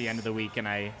get to the end of the week and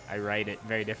I write it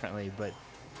very differently. But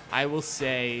I will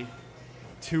say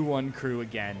 2-1 Crew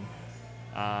again.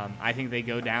 I think they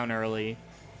go down early.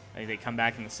 I think they come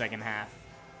back in the second half.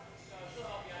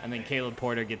 And then Caleb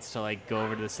Porter gets to go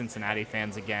over to the Cincinnati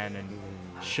fans again and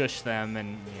shush them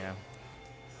and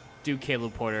do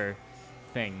Caleb Porter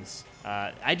things.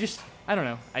 I don't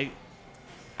know. I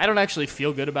don't actually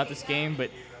feel good about this game,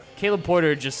 but Caleb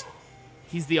Porter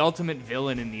he's the ultimate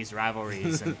villain in these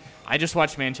rivalries. And I just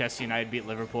watched Manchester United beat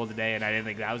Liverpool today, and I didn't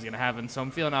think that was going to happen, so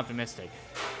I'm feeling optimistic.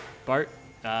 Bart,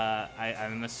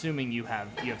 I'm assuming you have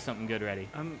something good ready.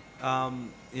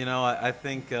 I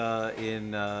think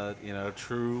in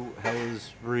true Hell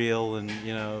is Real and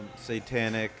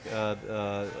satanic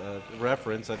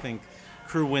reference, I think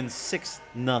Crew wins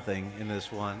 6-0 in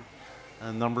this one.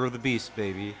 Number of the beast,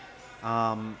 baby.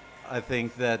 I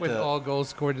think that With all goals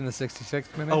scored in the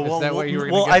 66th minute? Oh, well, Is that what you were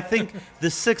well, going to I think the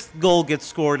 6th goal gets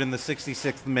scored in the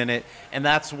 66th minute, and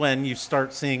that's when you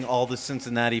start seeing all the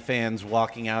Cincinnati fans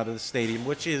walking out of the stadium,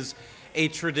 which is a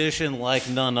tradition like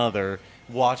none other.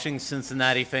 Watching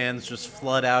Cincinnati fans just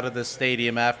flood out of the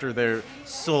stadium after their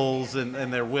souls and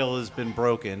their will has been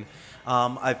broken.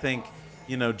 I think,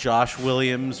 Josh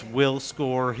Williams will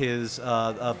score his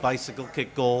bicycle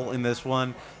kick goal in this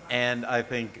one, and I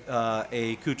think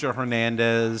a Cucho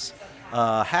Hernandez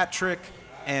hat trick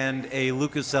and a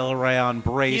Lucas El Rayon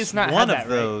brace. He has not one had that, of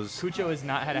those. Right? Cucho has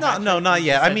not had a No, hat no, trick. not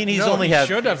yet. I mean, he's only had.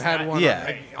 should have had one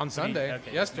Yeah. on Sunday,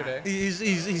 Okay. yesterday.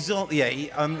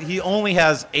 He only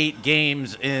has 8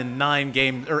 games in 9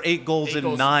 games, or 8 goals Eight in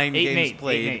goals. 9 8 and games 8,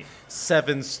 played. 8 and 8.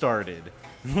 7 started,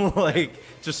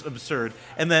 just absurd.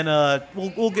 And then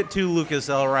we'll get 2 Lucas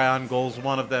El Rayon goals.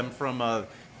 One of them from a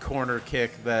corner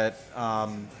kick that,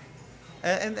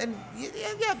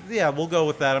 we'll go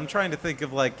with that. I'm trying to think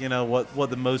of what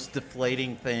the most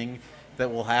deflating thing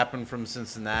that will happen from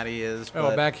Cincinnati is. Oh,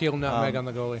 but, a back heel nutmeg on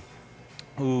the goalie.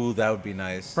 Ooh, that would be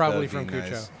nice. Probably That would from be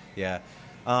Cucho. Yeah.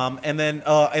 And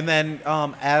then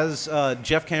as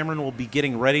Jeff Cameron will be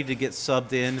getting ready to get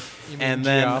subbed in, You mean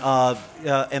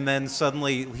and then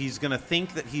suddenly he's going to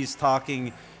think that he's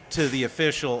talking to the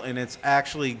official, and it's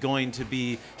actually going to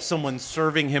be someone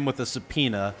serving him with a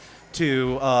subpoena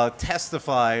to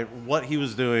testify what he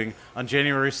was doing on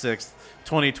January 6th,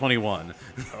 2021.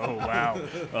 Oh, wow.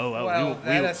 Oh, well. Well, we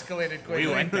that escalated quickly.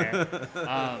 We went there.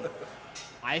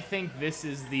 I think this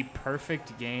is the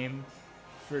perfect game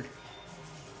for...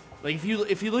 Like, if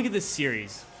you look at this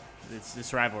series,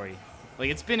 this rivalry, like,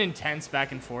 it's been intense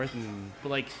back and forth, but,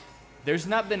 like, there's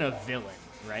not been a villain,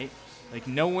 right? Like,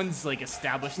 no one's, like,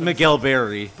 established... Miguel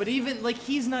Berry. But even, like,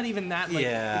 he's not even that, like...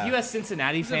 Yeah. If you ask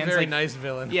Cincinnati He's a fans, very like... nice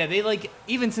villain. Yeah, they, like...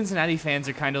 Even Cincinnati fans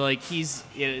are kind of like,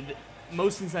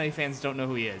 most Cincinnati fans don't know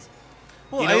who he is.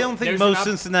 Well, You know, I don't think there's most an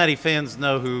Cincinnati fans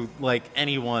know who,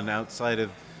 anyone outside of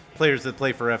players that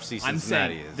play for FC I'm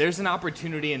Cincinnati saying is. there's an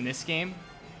opportunity in this game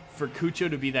for Cucho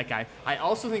to be that guy. I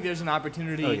also think there's an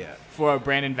opportunity Oh, yeah. for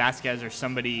Brandon Vasquez or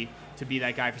somebody to be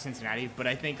that guy for Cincinnati. But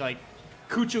I think,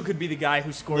 Cucho could be the guy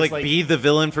who scores, be the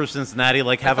villain for Cincinnati,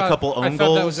 have a couple own I thought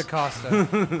goals. that was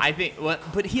Acosta. I think,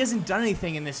 but he hasn't done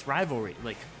anything in this rivalry.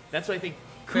 That's why I think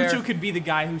Fair. Cucho could be the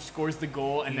guy who scores the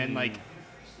goal and then,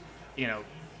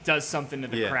 does something to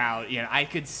the Yeah. crowd. I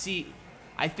could see.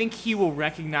 I think he will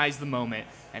recognize the moment,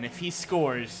 and if he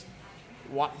scores,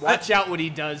 watch out what he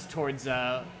does towards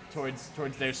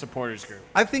their supporters group.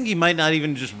 I think he might not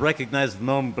even just recognize the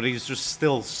moment, but he's just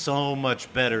still so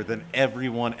much better than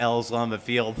everyone else on the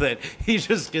field that he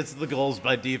just gets the goals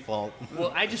by default.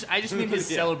 Well, I just mean his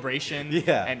celebration.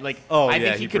 Yeah. And Oh, I yeah,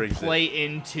 think he he could brings play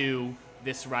into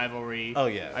this rivalry. Oh,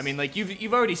 yes. I mean,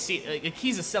 you've already seen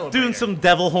he's a celebrator. Doing some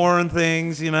devil horn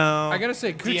things, I gotta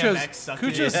say, DMX sucked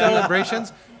it. Cucho's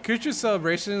celebrations. Cucho's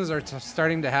celebrations are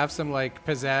starting to have some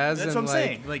pizzazz. That's and what I'm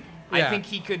saying. I yeah. think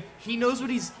he knows what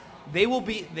he's. They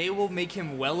will make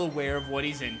him well aware of what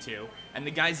he's into, and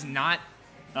the guy's not.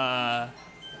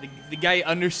 The guy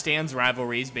understands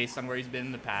rivalries based on where he's been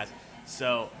in the past.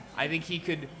 So I think he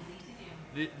could.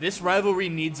 This rivalry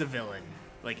needs a villain.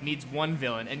 Needs one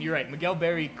villain, and you're right. Miguel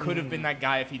Berry could have been that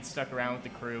guy if he'd stuck around with the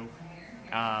crew,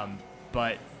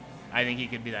 but I think he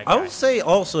could be that guy. I would say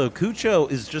also, Cucho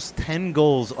is just 10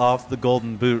 goals off the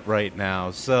Golden Boot right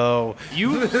now. So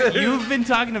You've been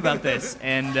talking about this,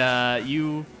 and I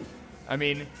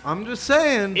mean, I'm just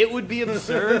saying. it would be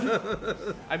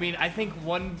absurd. I mean, I think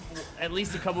at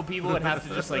least a couple people would have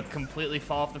to just completely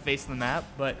fall off the face of the map.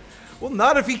 But Well,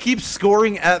 not if he keeps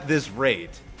scoring at this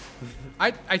rate.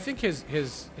 I think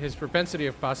his propensity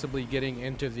of possibly getting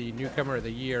into the newcomer of the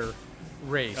year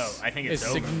race I think it's is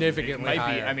over. significantly It might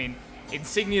higher. be. I mean,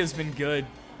 Insignia's been good.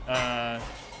 but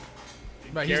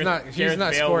he's Gareth- not Gareth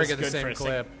Bale scoring was at the good for same a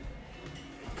clip.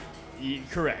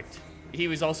 Correct. He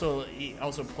also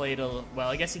played well.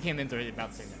 I guess he came in through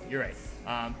about the same time. You're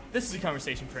right. This is a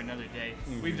conversation for another day.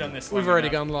 We've done this. We've long already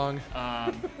enough. gone long.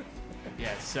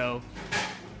 Yeah. So,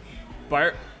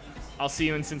 Bart, I'll see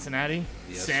you in Cincinnati.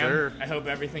 Yes, Sam, sir. I hope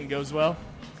everything goes well.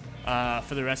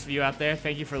 For the rest of you out there,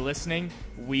 thank you for listening.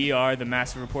 We are the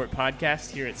Massive Report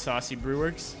podcast here at Saucy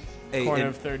Brewworks, Hey, corner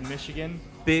and- of 3rd and Michigan.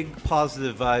 Big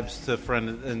positive vibes to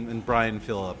friend and Brian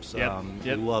Phillips. Yep,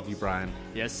 yep. We love you, Brian.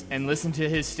 Yes, and listen to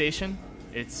his station.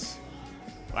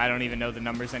 I don't even know the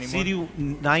numbers anymore. CD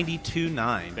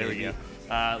 92.9. There baby. we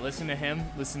go. Listen to him.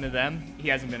 Listen to them. He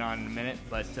hasn't been on in a minute,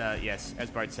 but yes,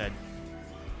 as Bart said,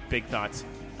 big thoughts.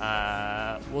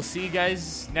 We'll see you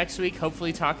guys next week.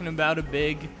 Hopefully, talking about a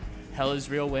big Hell is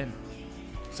Real win.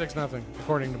 6-0,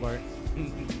 according to Bart.